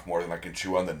bitten off more than I can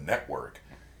chew on the network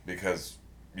because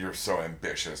you're so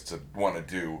ambitious to want to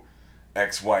do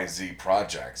XYZ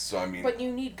projects. So I mean, But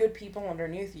you need good people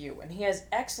underneath you, and he has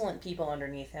excellent people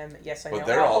underneath him. Yes, I know but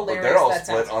they're how all hilarious that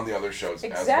split sounds. on the other shows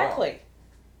Exactly. as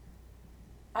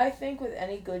I think with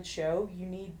any good show, you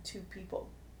need 2 people.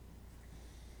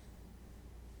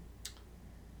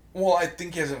 well. Well, I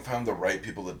think he hasn't found the right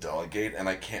people to delegate, and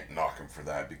I can't knock him for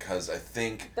that because I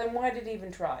think. Then why did he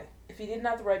even try? If he didn't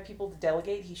have the right people to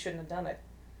delegate, he shouldn't have done it.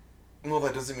 Well,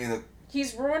 that doesn't mean that.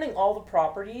 He's ruining all the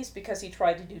properties because he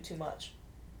tried to do too much.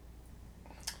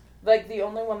 Like, the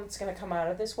only one that's going to come out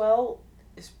of this well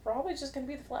is probably just going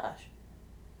to be The Flash.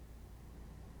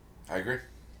 I agree.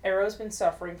 Arrow's been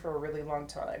suffering for a really long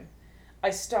time.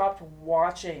 I stopped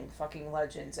watching fucking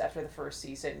Legends after the first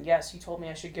season. Yes, you told me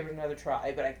I should give it another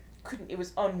try, but I couldn't. It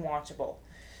was unwatchable.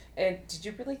 And did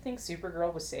you really think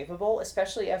Supergirl was savable,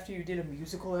 especially after you did a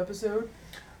musical episode?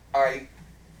 I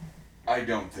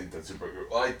don't think that's Supergirl.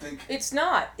 Well, I think It's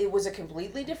not. It was a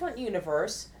completely different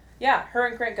universe. Yeah, her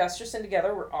and Grant Gustafson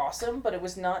together were awesome, but it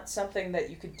was not something that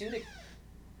you could do to...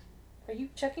 Are you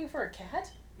checking for a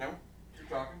cat? no. You're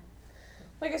talking.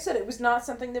 Like I said, it was not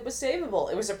something that was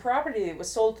savable. It was a property that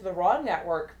was sold to the Raw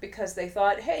Network because they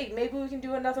thought, hey, maybe we can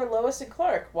do another Lois and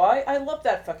Clark. Why? I love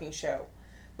that fucking show.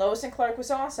 Lois and Clark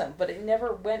was awesome, but it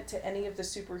never went to any of the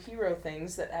superhero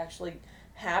things that actually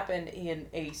happened in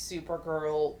a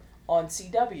Supergirl on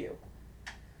CW.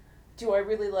 Do I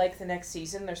really like the next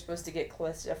season? They're supposed to get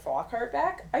Calista Flockhart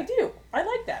back? I do. I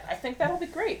like that. I think that'll be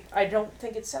great. I don't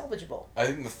think it's salvageable. I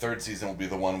think the 3rd season will be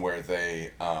the one where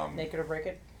they. Make it or break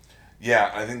it?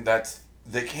 Yeah, I think that's.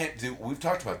 They can't do. We've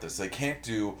talked about this. They can't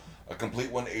do a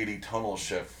complete 180 tonal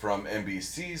shift from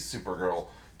NBC's Supergirl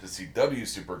to CW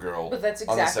Supergirl. But that's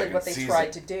on the exactly second what they season.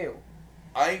 tried to do.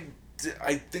 I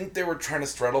think they were trying to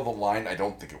straddle the line. I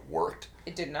don't think it worked.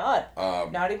 It did not.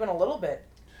 Not even a little bit.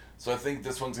 So I think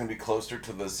this one's going to be closer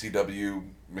to the CW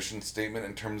mission statement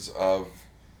in terms of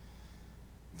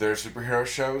their superhero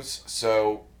shows.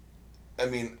 So, I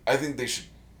mean, I think they should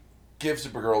give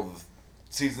Supergirl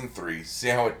season 3, see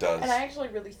how it does. And I actually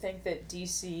really think that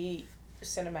DC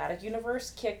Cinematic Universe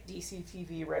kicked DC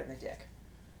TV right in the dick.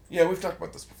 Yeah, we've talked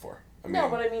about this before. No,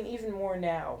 but I mean even more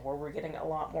now, where we're getting a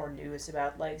lot more news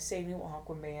about, like, say, new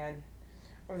Aquaman,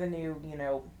 or the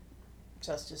new,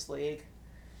 Justice League.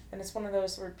 And it's one of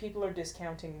those where people are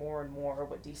discounting more and more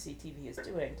what DC TV is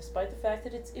doing, despite the fact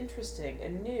that it's interesting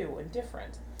and new and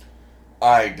different.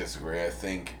 I disagree. I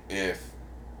think if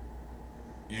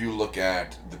you look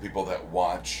at the people that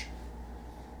watch,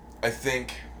 I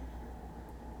think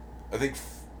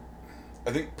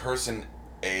person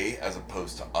A, as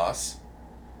opposed to us,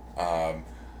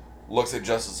 looks at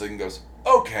Justice League and goes,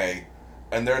 okay,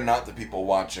 and they're not the people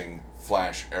watching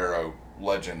Flash, Arrow,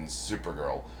 Legends,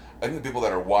 Supergirl. I think the people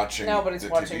that are watching Nobody's the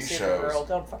watching TV Supergirl. shows,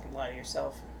 Don't fucking lie to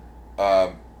yourself.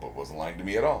 but wasn't lying to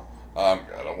me at all. I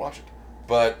don't watch it.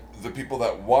 But the people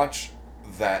that watch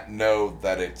that know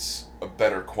that it's a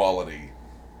better quality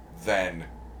than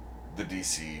the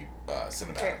DC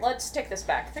cinematic. Okay, let's take this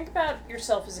back. Think about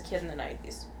yourself as a kid in the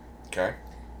 90s. Okay,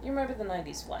 You remember the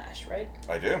 90s Flash, right?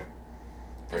 I do.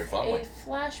 Very fondly. A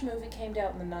Flash movie came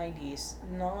out in the 90s,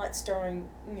 not starring,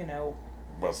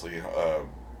 Wesley,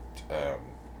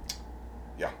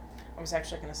 yeah. I was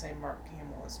actually going to say Mark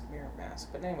Hamill as Mirror Mask,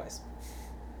 but anyways.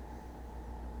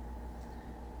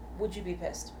 Would you be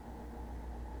pissed?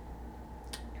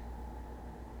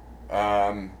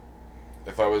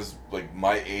 If I was, like,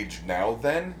 my age now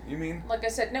then, you mean? Like I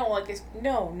said,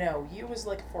 no, you was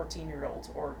like a 14-year-old,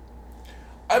 or...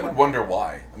 I would wonder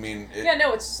why. I mean...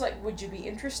 it's just like, would you be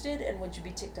interested and would you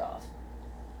be ticked off?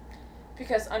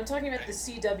 Because I'm talking about the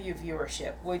CW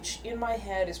viewership, which in my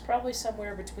head is probably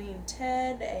somewhere between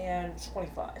 10 and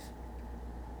 25.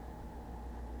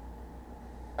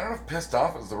 I don't know if pissed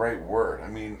off is the right word. I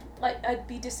mean... Like, I'd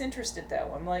be disinterested,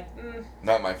 though. I'm like,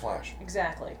 Not my Flash.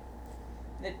 Exactly.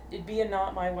 It'd be a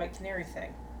not my White Canary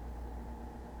thing.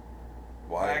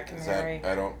 Why? Black Is Canary.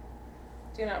 that... I don't...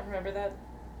 Do you not remember that?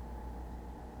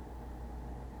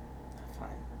 Fine.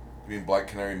 You mean Black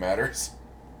Canary matters?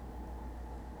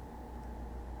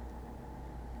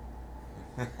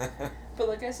 But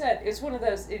like I said, it's one of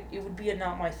those, it would be a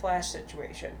not my Flash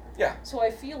situation. Yeah. So I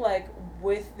feel like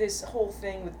with this whole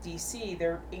thing with DC,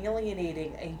 they're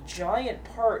alienating a giant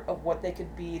part of what they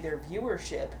could be their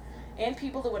viewership and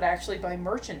people that would actually buy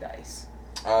merchandise.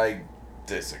 I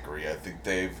disagree. I think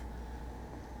they've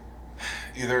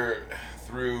either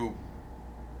through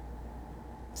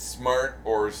smart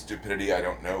or stupidity, I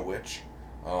don't know which.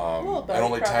 Little both,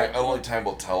 and probably. only time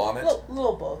will tell on it.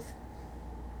 Little both.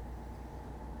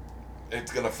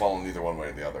 It's gonna fall in either one way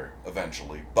or the other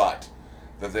eventually, but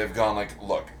that they've gone like,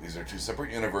 look, these are two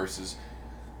separate universes.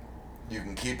 You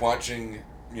can keep watching,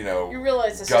 you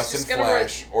realize this Gus is just and gonna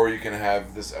Flash, or you can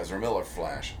have this Ezra Miller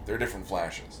Flash. They're different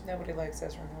Flashes. Nobody likes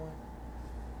Ezra Miller.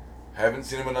 Haven't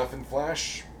seen him enough in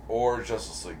Flash or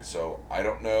Justice League, so I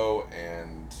don't know,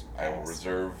 and I will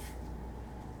reserve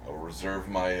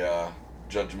my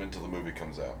judgment till the movie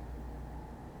comes out.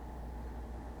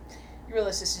 You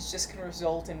realize this is just going to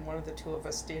result in one of the two of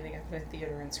us standing up in a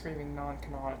theater and screaming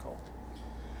non-canonical.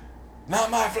 Not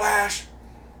my Flash!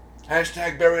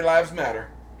 Hashtag Bury Lives Matter.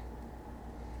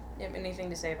 You have anything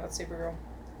to say about Supergirl?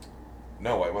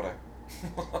 No, why would I?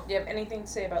 You have anything to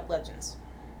say about Legends?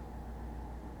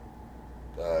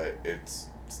 It's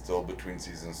still between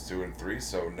seasons 2 and 3,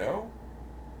 so no.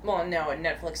 Well, no, and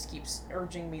Netflix keeps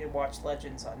urging me to watch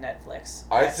Legends on Netflix.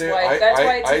 I That's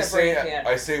why it's in the brain can.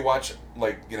 I say watch,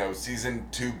 season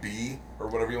 2B, or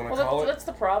whatever you want to call Well, it. that's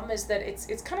the problem, is that it's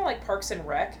kind of like Parks and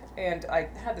Rec, and I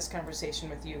had this conversation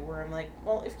with you where I'm like,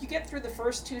 well, if you get through the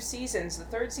first 2 seasons, the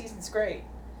 3rd season's great.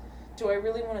 Do I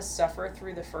really want to suffer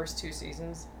through the first 2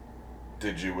 seasons?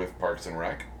 Did you with Parks and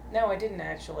Rec? No, I didn't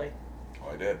actually.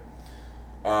 Oh, I did.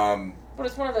 But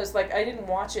it's one of those, I didn't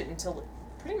watch it until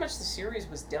pretty much the series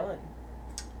was done.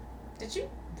 Did you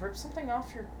rip something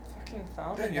off your fucking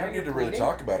thumb? Ben, you don't need to really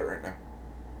talk about it right now.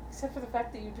 Except for the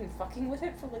fact that you've been fucking with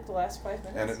it for the last 5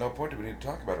 minutes. And at no point do we need to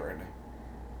talk about it right now.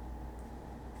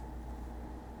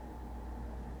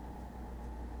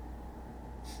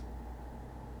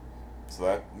 So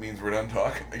that means we're done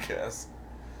talking, I guess.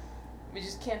 We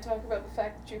just can't talk about the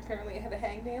fact that you apparently had a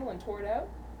hangnail and tore it out?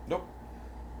 Nope.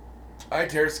 I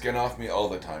tear skin off me all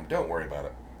the time. Don't worry about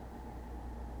it.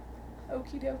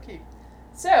 Okie dokie.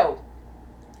 So,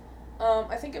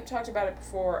 I think I've talked about it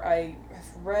before. I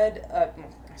have read,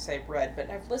 but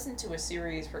I've listened to a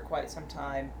series for quite some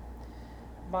time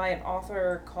by an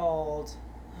author called,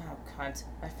 oh cunt,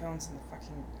 my phone's in the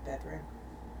fucking bedroom.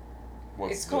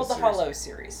 It's called the Hollow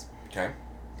series. Okay.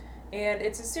 And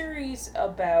it's a series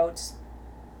about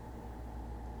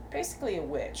basically a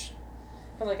witch.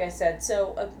 But like I said,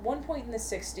 so at one point in the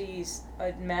 60s,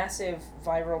 a massive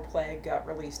viral plague got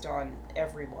released on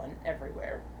everyone,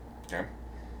 everywhere. Okay.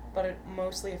 But it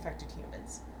mostly affected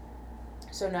humans.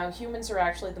 So now humans are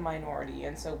actually the minority,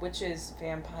 and so witches,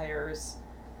 vampires,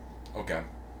 Okay.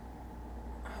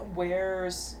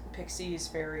 wares, pixies,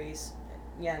 fairies.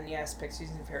 Yeah, and yes, pixies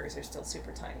and fairies are still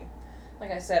super tiny. Like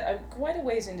I said, I'm quite a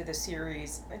ways into the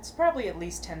series. It's probably at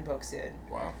least 10 books in.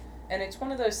 Wow. And it's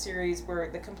one of those series where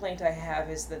the complaint I have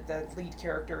is that the lead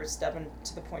character is stubborn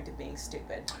to the point of being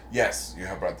stupid. Yes, you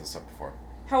have brought this up before.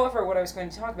 However, what I was going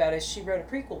to talk about is she wrote a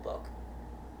prequel book.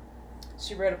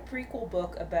 She wrote a prequel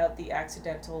book about the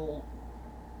accidental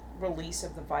release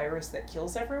of the virus that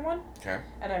kills everyone. Okay.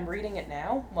 And I'm reading it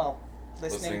now. Well,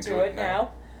 listening to it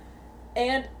now.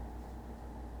 And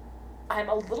I'm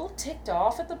a little ticked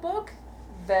off at the book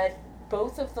that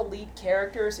both of the lead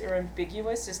characters are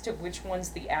ambiguous as to which one's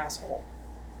the asshole.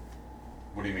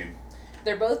 What do you mean?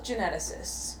 They're both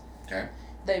geneticists. Okay.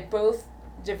 They both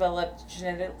developed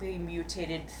genetically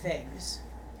mutated things.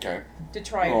 Okay. To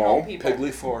try and help people.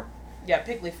 Piggly 4. Yeah,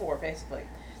 Piggly 4, basically.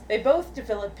 They both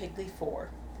developed Piggly 4.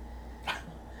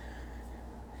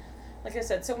 Like I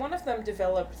said, so one of them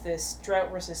developed this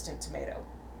drought-resistant tomato.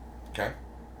 Okay.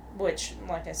 Which,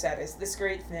 like I said, is this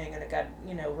great thing, and it got,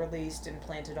 released and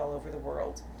planted all over the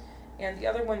world. And the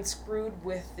other one screwed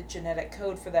with the genetic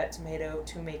code for that tomato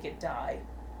to make it die.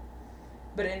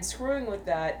 But in screwing with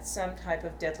that, some type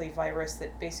of deadly virus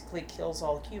that basically kills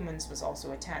all humans was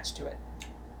also attached to it.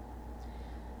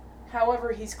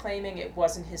 However, he's claiming it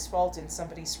wasn't his fault and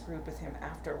somebody screwed with him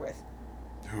afterward.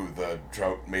 Who, the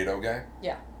Troutmado guy?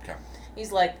 Yeah. Okay.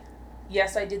 He's like,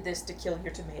 yes, I did this to kill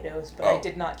your tomatoes, but I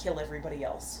did not kill everybody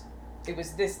else. It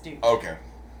was this dude. Okay.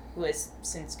 Who has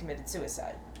since committed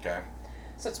suicide. Okay.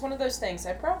 So it's one of those things.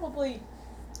 I'm probably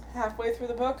halfway through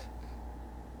the book,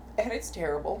 and it's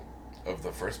terrible. Of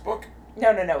the first book?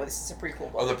 No, this is a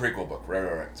prequel book. Oh, the prequel book.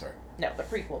 Right, sorry. No, the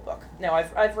prequel book. No,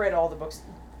 I've read all the books.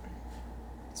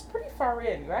 It's pretty far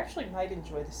in. You actually might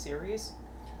enjoy the series.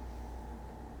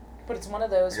 But it's one of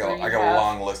those where you I got have... a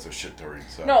long list of shit to read.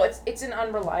 So. No, it's an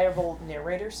unreliable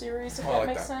narrator series, if that like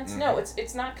makes that. sense. Mm-hmm. No,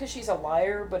 it's not because she's a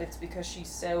liar, but it's because she's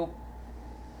so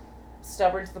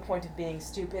stubborn to the point of being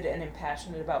stupid and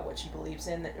impassionate about what she believes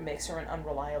in that it makes her an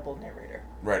unreliable narrator.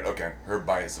 Right, okay. Her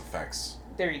bias affects.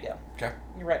 There you go. Okay.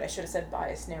 You're right, I should have said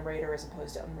biased narrator as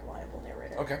opposed to unreliable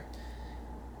narrator. Okay.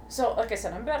 So, like I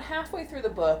said, I'm about halfway through the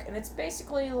book, and it's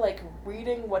basically like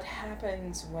reading what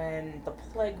happens when the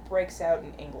plague breaks out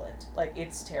in England. Like,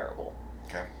 it's terrible.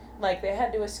 Okay. Like, they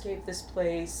had to escape this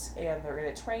place, and they're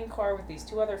in a train car with these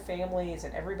 2 other families,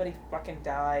 and everybody fucking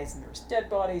dies, and there's dead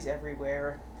bodies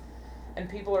everywhere. And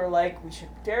people are like, we should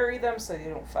bury them so they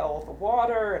don't follow the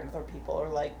water, and other people are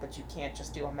like, but you can't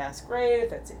just do a mass grave,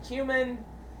 that's inhuman.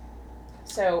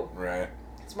 So, right.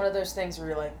 It's one of those things where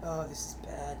you're like, oh, this is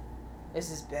bad. This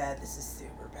is bad. This is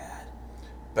super bad.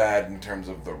 Bad in terms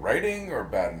of the writing, or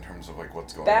bad in terms of like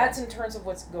what's going Bad's on? in terms of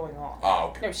what's going on. Oh,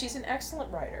 okay. No, she's an excellent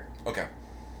writer. Okay.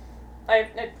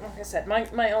 Like I said,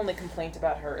 my only complaint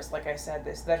about her is, like I said,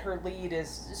 that her lead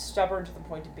is stubborn to the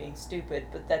point of being stupid,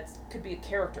 but that could be a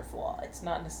character flaw. It's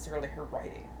not necessarily her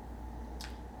writing.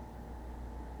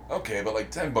 Okay, but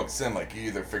like 10 books in, like you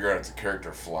either figure out it's a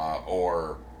character flaw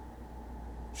or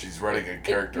she's writing a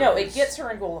character. It gets her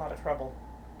into a lot of trouble.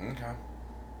 Okay.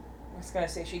 I was gonna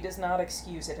say she does not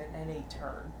excuse it at any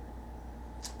turn.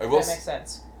 I will. That makes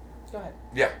sense. Go ahead.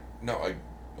 Yeah. No.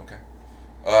 Okay.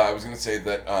 I was gonna say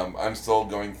that I'm still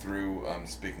going through.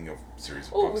 Speaking of series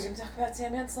of Oh, books. we can talk about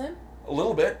Sandman Slim. A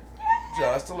little bit.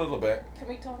 Just a little bit. Can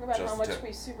we talk about Just how much a tip.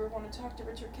 we super want to talk to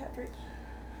Richard Cadry?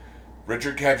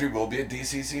 Richard Cadry will be at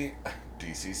DCC.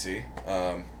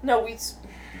 No, we.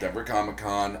 Denver Comic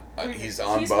Con. He's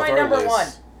on He's both my our number lists.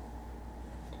 one.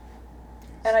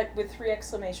 And I with 3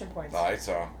 exclamation points. I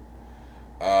saw.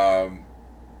 I'm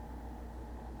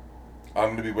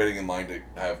going to be waiting in line to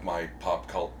have my pop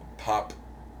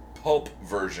pulp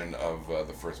version of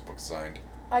the first book signed.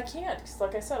 I can't, because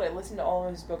like I said, I listened to all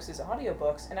of his books as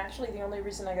audiobooks, and actually the only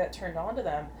reason I got turned on to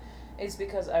them is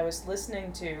because I was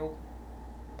listening to,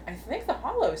 I think, the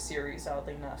Hollow series,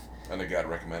 oddly enough. And it got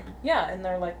recommended. Yeah, and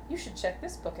they're like, you should check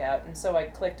this book out. And so I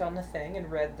clicked on the thing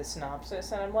and read the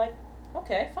synopsis, and I'm like,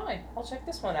 okay, fine, I'll check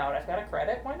this one out. I've got a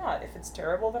credit, why not? If it's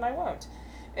terrible, then I won't.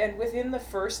 And within the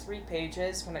first 3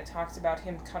 pages, when it talks about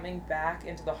him coming back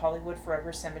into the Hollywood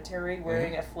Forever Cemetery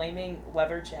wearing a flaming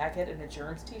leather jacket and a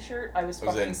Germs t-shirt, I was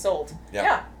fucking sold.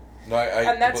 Yeah. No,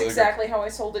 and that's exactly how I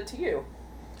sold it to you.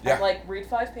 Yeah. I'm like, read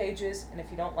 5 pages, and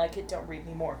if you don't like it, don't read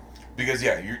any more. Because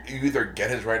you either get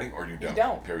his writing or you don't. You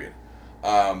don't. Period.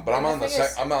 But I'm on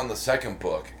I'm on the second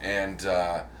book, and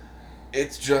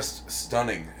it's just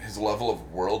stunning, his level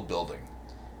of world building.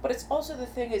 But it's also the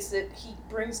thing is that he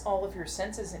brings all of your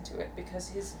senses into it, because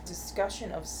his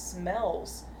discussion of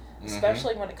smells,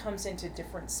 especially when it comes into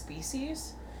different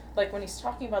species, like when he's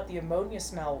talking about the ammonia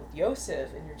smell with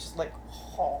Yosef, and you're just like,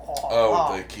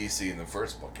 the key scene in the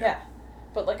first book. Yeah.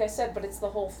 But like I said, it's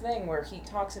the whole thing where he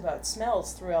talks about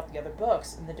smells throughout the other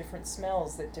books and the different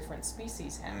smells that different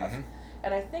species have.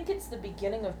 And I think it's the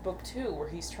beginning of book 2 where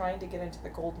he's trying to get into the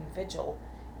Golden Vigil,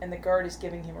 and the guard is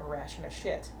giving him a ration of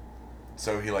shit.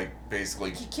 So he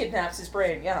basically... He kidnaps his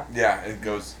brain, yeah. Yeah, and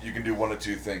goes, you can do one of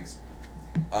 2 things.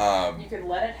 You can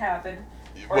let it happen,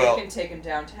 or you can take him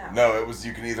downtown. No, it was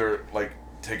you can either,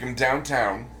 take him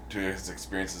downtown to his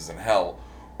experiences in hell,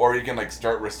 or you can,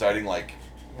 start reciting,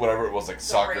 whatever it was,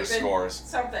 soccer Raven? scores.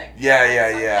 Something.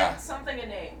 Yeah. Something a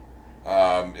name.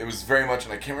 It was very much,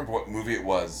 and I can't remember what movie it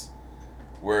was,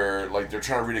 where, they're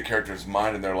trying to read a character's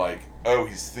mind, and they're like, oh,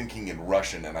 he's thinking in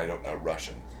Russian, and I don't know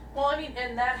Russian. Well, I mean,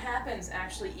 and that happens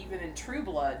actually even in True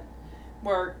Blood,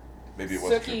 where maybe it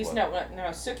was True Blood. No,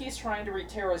 Suki's trying to read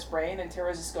Tara's brain, and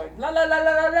Tara's just going la la la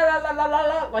la la la la la la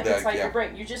la, like inside your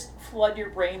brain. You just flood your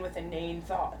brain with inane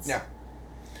thoughts. Yeah.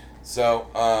 So,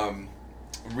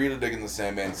 really digging the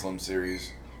Sandman Slim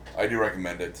series. I do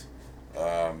recommend it.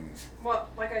 Well,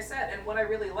 like I said, and what I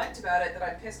really liked about it that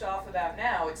I'm pissed off about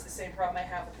now, it's the same problem I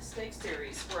have with the Snake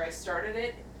series, where I started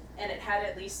it, and it had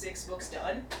at least 6 books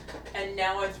done, and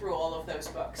now I'm through all of those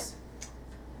books.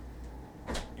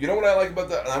 You know what I like about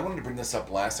that? And I wanted to bring this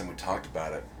up last time we talked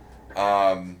about it.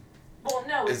 Well,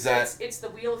 no, it's the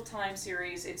Wheel of Time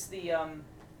series. It's the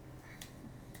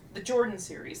Jordan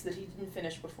series that he didn't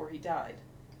finish before he died.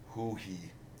 Who he?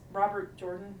 Robert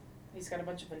Jordan. He's got a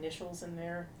bunch of initials in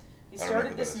there. He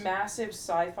started this massive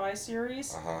sci-fi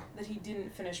series that he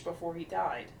didn't finish before he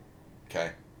died.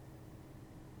 Okay.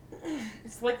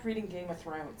 It's like reading Game of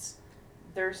Thrones.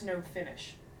 There's no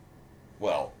finish.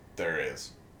 Well, there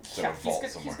is. It's in a vault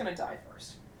somewhere. He's gonna die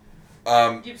first.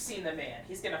 You've seen the man.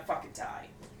 He's gonna fucking die.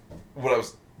 What I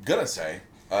was gonna say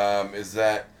is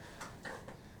that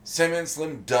Sandman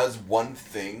Slim does one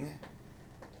thing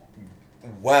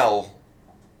well.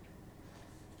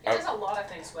 It does a lot of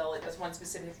things well. It does one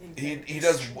specific thing. He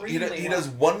does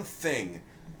one thing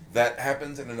that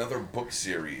happens in another book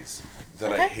series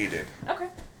that I hated. Okay.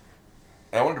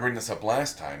 And I wanted to bring this up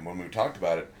last time when we talked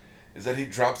about it, is that he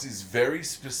drops these very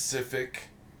specific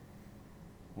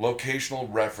locational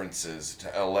references to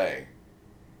LA.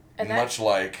 And much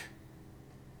like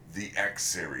the X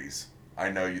series. I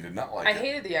know you did not like it. I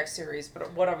hated the X series,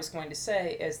 but what I was going to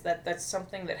say is that that's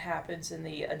something that happens in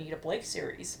the Anita Blake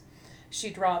series. She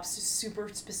drops super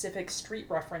specific street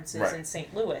references in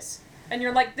St. Louis. And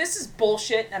you're like, this is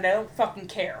bullshit, and I don't fucking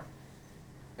care.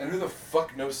 And who the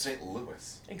fuck knows St.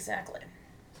 Louis? Exactly.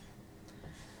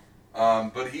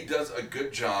 But he does a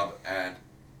good job at...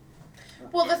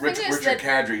 Well, the thing is Richard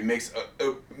Kadrey makes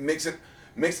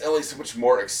LA so much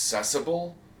more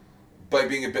accessible by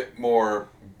being a bit more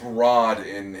broad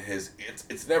in his... It's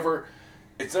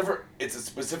a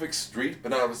specific street,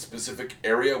 but not a specific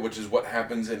area, which is what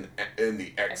happens in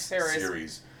the X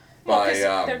series. Well,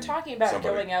 because they're talking about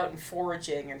going out and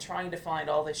foraging and trying to find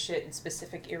all this shit in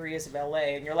specific areas of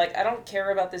LA, and you're like, I don't care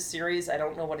about this series. I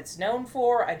don't know what it's known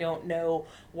for. I don't know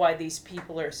why these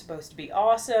people are supposed to be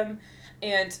awesome.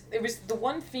 And it was the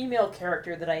one female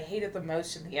character that I hated the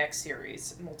most in the X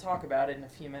series, and we'll talk about it in a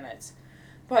few minutes.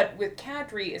 But with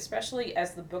Kadrey, especially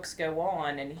as the books go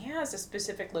on, and he has a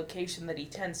specific location that he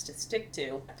tends to stick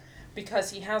to,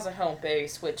 because he has a home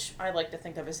base, which I like to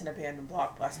think of as an abandoned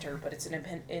Blockbuster, but it's an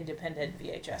independent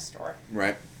VHS store.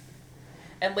 Right.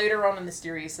 And later on in the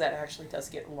series, that actually does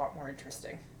get a lot more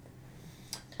interesting.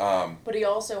 But he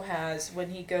also has,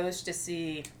 when he goes to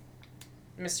see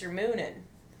Mr. Moonin...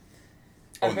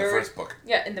 in the first book.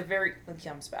 Yeah, in the very... He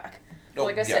comes back. But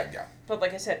like I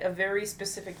said, a very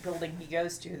specific building he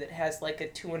goes to that has like a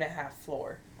 2.5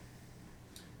 floor.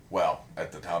 Well,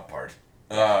 at the top part.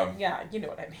 Yeah, you know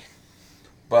what I mean.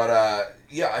 But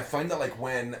I find that like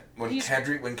when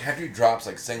Kadrey drops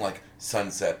like saying like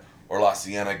Sunset or La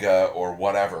Cienega or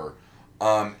whatever,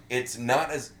 it's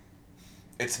not as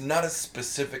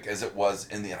specific as it was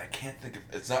in the... I can't think of...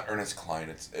 It's not Ernest Cline.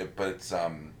 Because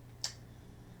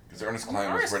Ernest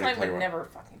Cline was Ready Player One. would never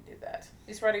fucking do that.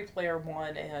 He's Ready Player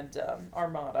One and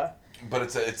Armada.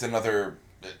 But it's another...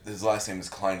 His last name is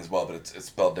Cline as well, but it's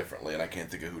spelled differently, and I can't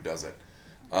think of who does it.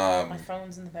 My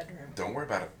phone's in the bedroom. Don't worry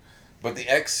about it. But the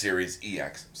EX series,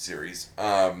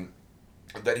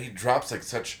 that he drops like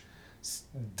such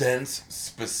dense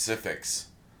specifics,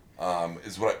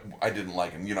 is what I didn't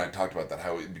like. And you and I talked about that,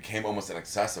 how it became almost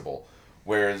inaccessible.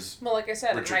 Whereas, well, like I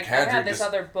said, I had this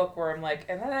other book where I'm like,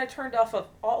 and then I turned off of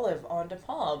Olive onto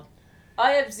Palm.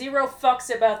 I have zero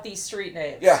fucks about these street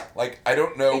names. Yeah, like, I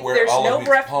don't know where Olive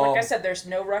meets Palm. Like I said, there's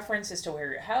no reference as to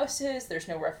where your house is. There's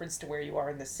no reference to where you are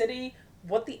in the city.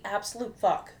 What the absolute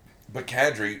fuck? But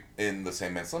Kadrey, in the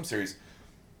Sandman Slim series,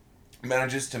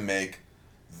 manages to make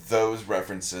those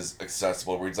references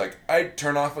accessible, where he's like, I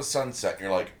turn off a sunset, and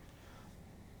you're like,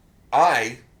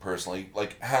 I, personally,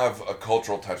 like, have a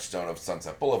cultural touchstone of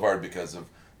Sunset Boulevard because of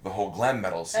the whole glam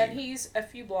metal scene. And he's a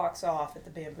few blocks off at the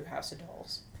Bamboo House of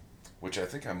Dolls. Which I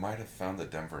think I might have found the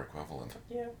Denver equivalent.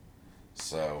 Yeah.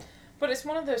 So. But it's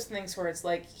one of those things where it's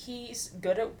like, he's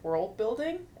good at world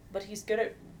building, but he's good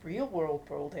at real world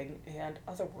building and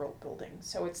other world building.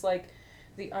 So it's like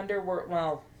the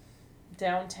underworld,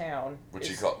 downtown. Which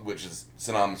is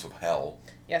synonymous with hell.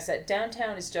 Yes, that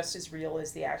downtown is just as real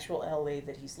as the actual LA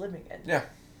that he's living in. Yeah.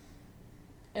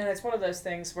 And it's one of those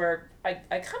things where I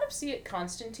kind of see it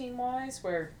Constantine-wise,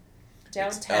 where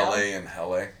downtown... It's LA and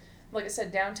LA. Like I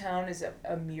said, downtown is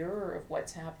a mirror of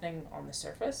what's happening on the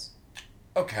surface.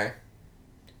 Okay.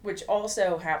 Which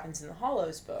also happens in the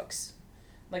Hollows books.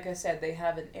 Like I said, they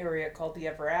have an area called the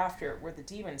Ever After where the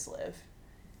demons live.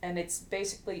 And it's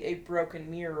basically a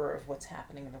broken mirror of what's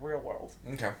happening in the real world.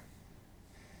 Okay.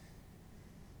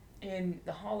 In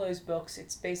the Hollows books,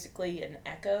 it's basically an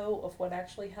echo of what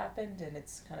actually happened, and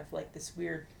it's kind of like this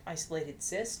weird isolated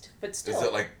cyst, but still... Is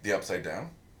it like the Upside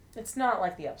Down? It's not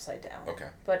like the Upside Down. Okay.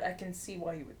 But I can see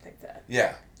why you would think that.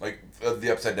 Yeah, like the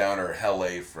Upside Down or Hell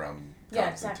A from Constantine. Yeah,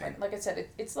 exactly. Like I said,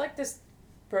 it's like this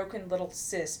broken little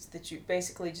cyst that you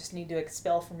basically just need to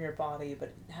expel from your body,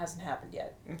 but it hasn't happened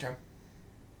yet. Okay.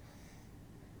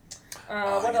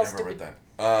 What else never read that.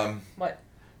 What?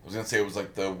 I was going to say it was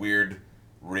like the weird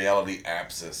reality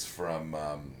abscess from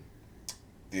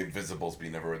The Invisibles, but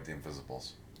you never read The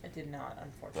Invisibles. I did not,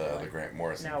 unfortunately. The Grant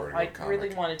Morrison No, version I comic.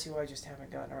 really wanted to, I just haven't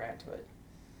gotten around to it.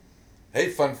 Hey,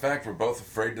 fun fact, we're both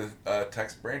afraid to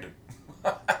text Brandon.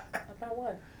 About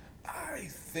what? I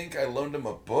think I loaned him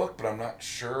a book, but I'm not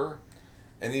sure.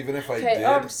 And even if I did...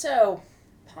 Okay, so,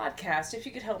 podcast, if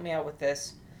you could help me out with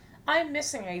this. I'm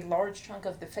missing a large chunk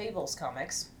of the Fables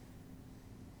comics.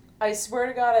 I swear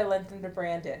to God I lent them to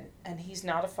Brandon, and he's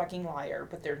not a fucking liar,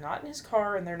 but they're not in his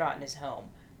car and they're not in his home.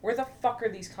 Where the fuck are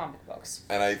these comic books?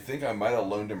 And I think I might have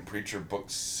loaned him Preacher Book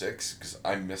 6, because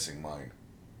I'm missing mine.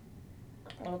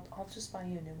 Well, I'll just buy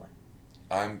you a new one.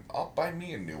 I'll buy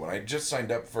me a new one. I just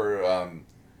signed up for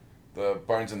the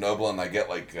Barnes & Noble, and I get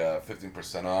like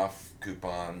 15% off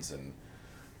coupons, and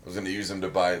I was going to use them to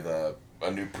buy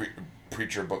a new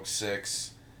Preacher Book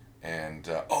 6, and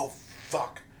oh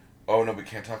fuck, oh no, we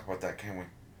can't talk about that, can we?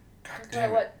 God damn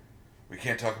it. What? We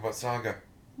can't talk about Saga.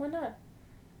 Why not?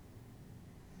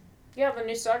 Yeah, the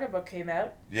new Saga book came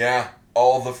out. Yeah,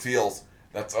 all the feels.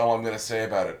 That's all I'm going to say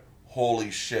about it. Holy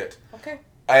shit. Okay.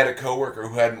 I had a coworker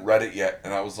who hadn't read it yet,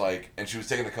 and I was like, and she was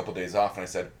taking a couple days off, and I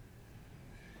said,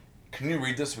 can you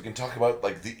read this? We can talk about,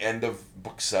 like, the end of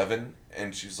book 7.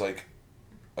 And she's like,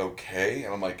 okay.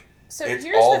 And I'm like, so it's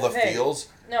here's all the the thing. feels.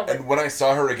 No, but and when I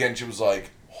saw her again, she was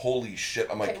like, holy shit.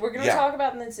 I'm like, we're going to talk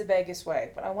about it in the Zebegus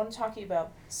way, but I want to talk to you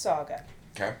about Saga.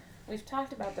 Okay. We've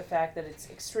talked about the fact that it's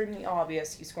extremely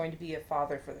obvious he's going to be a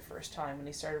father for the first time when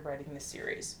he started writing this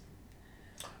series.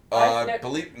 I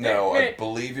believe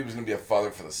he was going to be a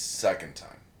father for the second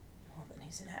time. Well, then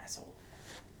he's an asshole.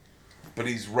 But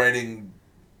he's writing,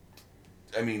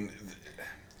 I mean...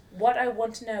 What I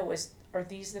want to know is, are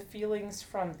these the feelings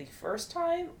from the first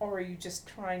time, or are you just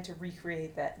trying to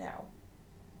recreate that now?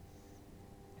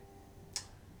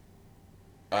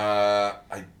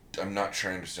 I'm not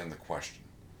sure I understand the question.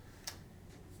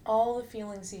 All the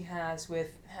feelings he has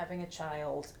with having a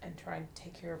child and trying to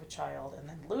take care of a child and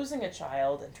then losing a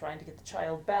child and trying to get the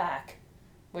child back,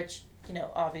 which,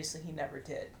 obviously he never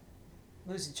did.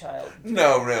 Lose a child.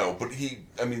 No, but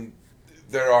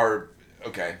there are,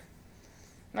 okay.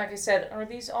 Like I said, are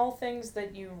these all things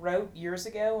that you wrote years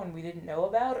ago and we didn't know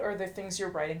about, or are they things you're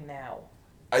writing now?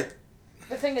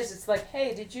 The thing is, it's like,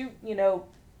 hey, did you,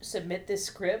 submit this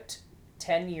script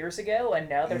 10 years ago and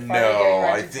now they're finally getting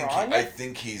around to drawing it? I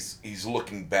think he's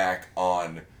looking back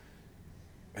on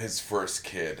his first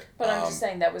kid. But I'm just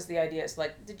saying that was the idea. It's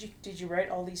like, did you write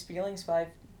all these feelings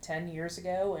 5-10 years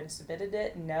ago and submitted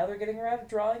it, and now they're getting around to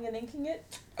drawing and inking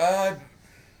it?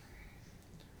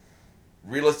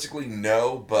 Realistically,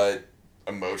 no, but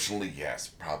emotionally, yes,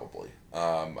 probably.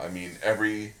 Well,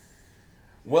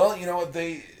 you know what,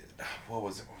 what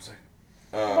was it?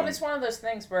 But it's one of those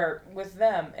things where, with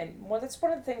them, and that's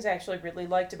one of the things I actually really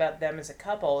liked about them as a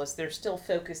couple, is they're still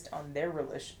focused on their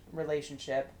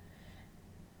relationship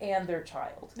and their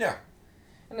child. Yeah.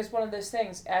 And it's one of those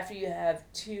things, after you have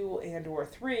 2 and or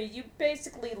 3, you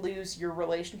basically lose your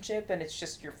relationship and it's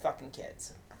just your fucking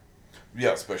kids.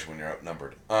 Yeah, especially when you're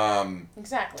outnumbered.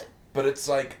 Exactly. But it's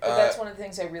like... But that's one of the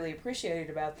things I really appreciated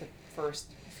about the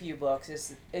first few books,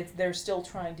 is they're still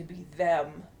trying to be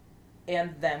them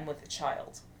and them with a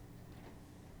child.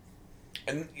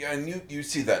 And you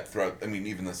see that throughout,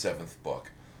 even the 7th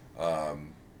book. That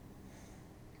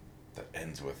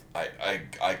ends with, I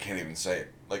can't even say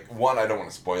it. Like, 1, I don't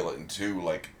want to spoil it, and 2,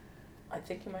 like... I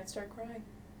think you might start crying.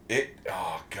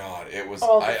 Oh God, it was...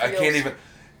 I can't even...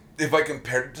 If I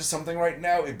compared it to something right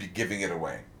now, it'd be giving it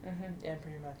away. Mm-hmm. Yeah,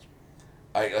 pretty much.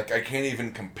 I can't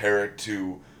even compare it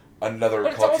to another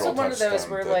but cultural touchstone. But it's also one of those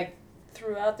where, like,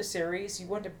 throughout the series, you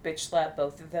want to bitch slap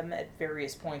both of them at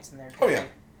various points in their journey. Oh, yeah.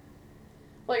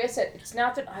 Like I said, it's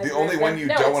not that I... The only one you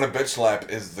don't want to bitch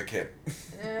slap is the kid.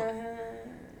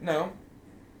 No.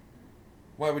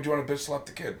 Why would you want to bitch slap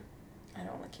the kid? I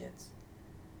don't want kids.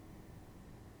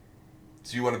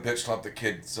 So you want to bitch slap the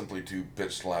kid simply to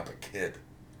bitch slap a kid?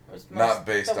 Not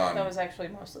based on... That was actually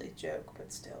mostly a joke,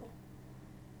 but still.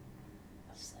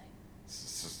 It's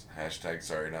just hashtag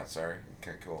sorry, not sorry.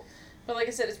 Okay, cool. But like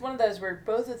I said, it's one of those where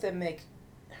both of them make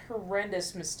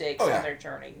horrendous mistakes on their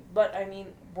journey. But,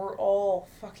 we're all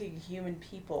fucking human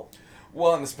people.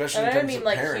 Well, and especially in terms of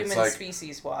parents. I don't mean human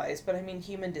species-wise, but I mean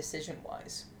human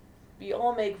decision-wise. We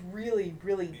all make really,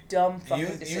 really dumb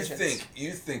fucking decisions.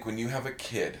 You think when you have a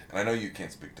kid, and I know you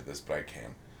can't speak to this, but I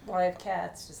can. Well, I have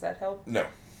cats. Does that help? No.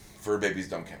 Fur babies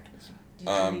don't count. Did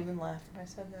you even laugh when I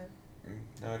said that?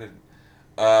 No, I didn't.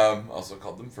 Also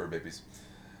called them fur babies.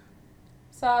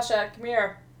 Sasha, come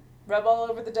here. Rub all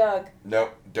over the dog.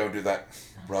 Nope, don't do that.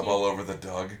 Rub all over the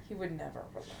dog. He would never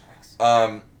relax.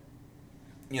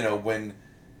 When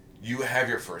you have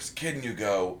your first kid and you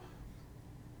go,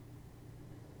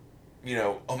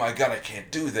 oh my God, I can't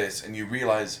do this. And you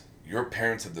realize your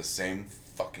parents had the same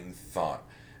fucking thought.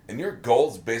 And your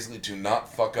goal is basically to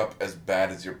not fuck up as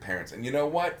bad as your parents. And you know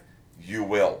what? You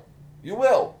will. You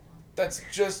will. That's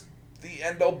just the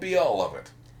end-all be-all of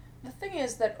it. The thing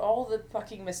is that all the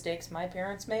fucking mistakes my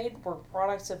parents made were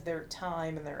products of their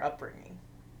time and their upbringing.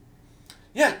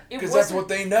 Yeah, because that's what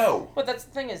they know. But that's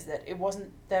the thing is that it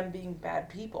wasn't them being bad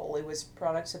people. It was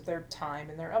products of their time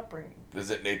and their upbringing.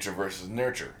 Is it nature versus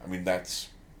nurture? I mean, that's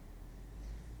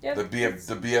Yeah, the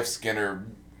B.F. Skinner,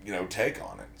 take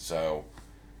on it. So,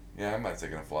 yeah, I might have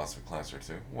taken a philosophy class or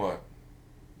two. What?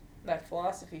 That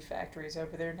philosophy factory is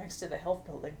over there next to the health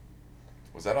building.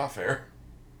 Was that off air?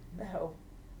 No.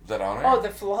 Was that on air? Oh, the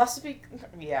philosophy...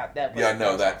 Yeah, that was... Yeah,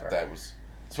 no, that was...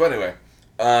 So anyway,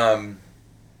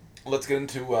 let's get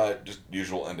into just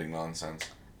usual ending nonsense.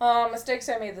 Mistakes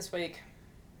I made this week.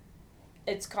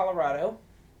 It's Colorado.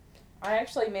 I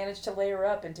actually managed to layer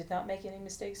up and did not make any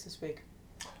mistakes this week.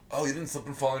 Oh, you didn't slip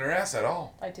and fall on your ass at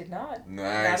all. I did not.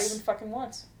 Nice. Not even fucking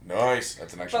once. Nice.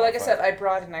 That's an extra. But like I said, I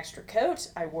brought an extra coat.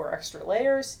 I wore extra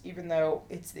layers. Even though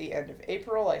it's the end of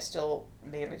April, I still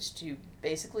managed to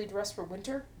basically dress for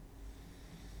winter.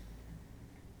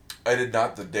 I did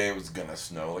not the day it was gonna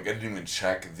snow. Like, I didn't even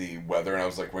check the weather, and I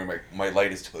was like wearing my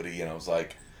lightest hoodie, and I was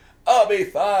like, I'll be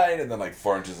fine. And then like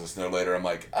 4 inches of snow later, I'm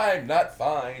like, I'm not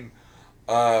fine.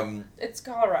 It's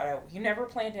Colorado. You never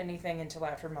plant anything until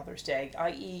after Mother's Day,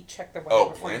 i.e. check the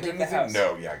weather before you leave the house.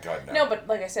 No, yeah, God, no. No, but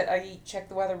like I said, i.e. check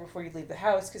the weather before you leave the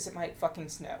house because it might fucking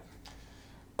snow.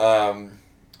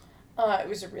 It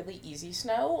was a really easy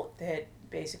snow that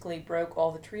basically broke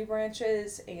all the tree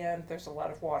branches, and there's a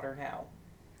lot of water now.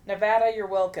 Nevada, you're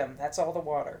welcome. That's all the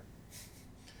water.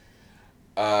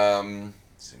 Let's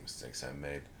see mistakes I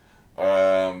made.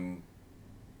 I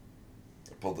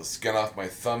pulled the skin off my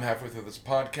thumb halfway through this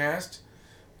podcast.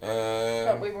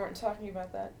 But we weren't talking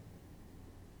about that.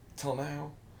 Till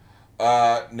now.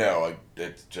 No,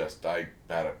 it's just, I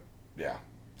had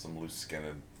some loose skin,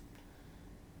 and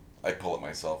I pull it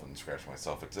myself and scratch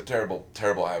myself. It's a terrible,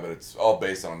 terrible habit. It's all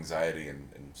based on anxiety and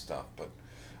stuff, but,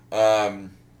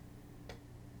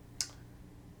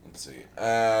 let's see.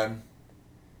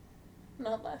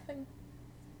 Not laughing.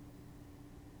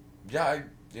 Yeah, I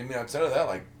mean, outside of that,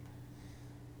 like,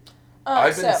 Oh,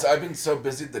 I've been so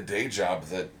busy at the day job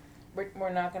that we're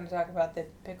not going to talk about the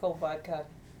pickle vodka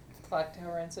clock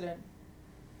tower incident.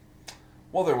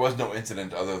 Well, there was no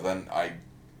incident other than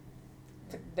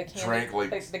The candy, drank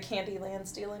like the Candyland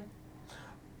stealing.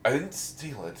 I didn't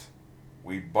steal it.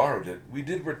 We borrowed it. We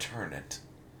did return it,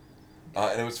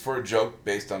 and it was for a joke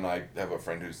based on I have a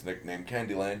friend who's nicknamed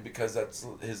Candyland because that's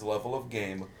his level of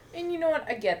game. And you know what?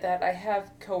 I get that. I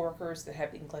have coworkers that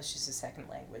have English as a second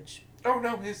language. Oh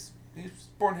no, he's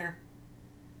born here.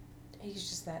 He's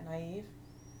just that naive.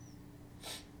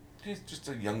 He's just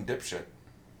a young dipshit.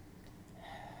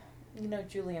 You know,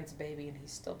 Julian's a baby, and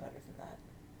he's still better than that.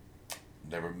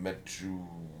 Never met you,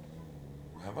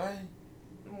 have I?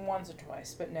 Once or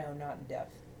twice, but no, not in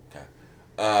depth. Okay.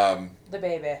 The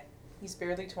baby. He's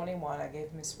barely 21. I gave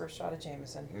him his first shot of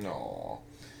Jameson. No.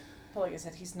 But like I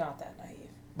said, he's not that naive.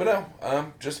 But no,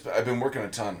 I've been working a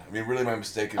ton. I mean, really, my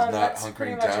mistake is not that's hunkering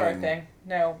pretty much down. our thing.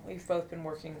 No, we've both been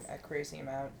working a crazy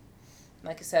amount.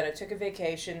 Like I said, I took a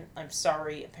vacation. I'm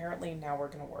sorry. Apparently, now we're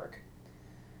gonna work.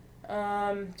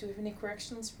 Do we have any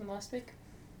corrections from last week?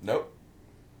 Nope.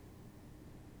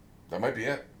 That might be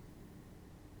it.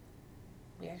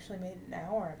 We actually made it an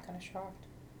hour. I'm kind of shocked.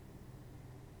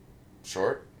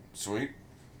 Short, sweet.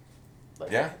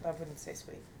 Like, Yeah. I wouldn't say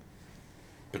sweet.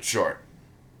 But short.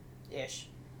 Ish.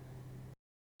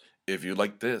 If you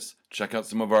like this, check out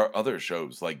some of our other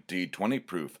shows like D20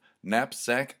 Proof,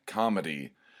 Knapsack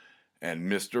Comedy,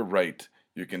 and Mr. Right.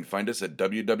 You can find us at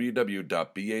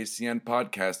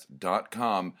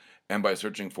www.bacnpodcast.com and by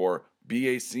searching for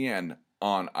BACN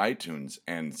on iTunes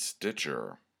and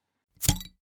Stitcher.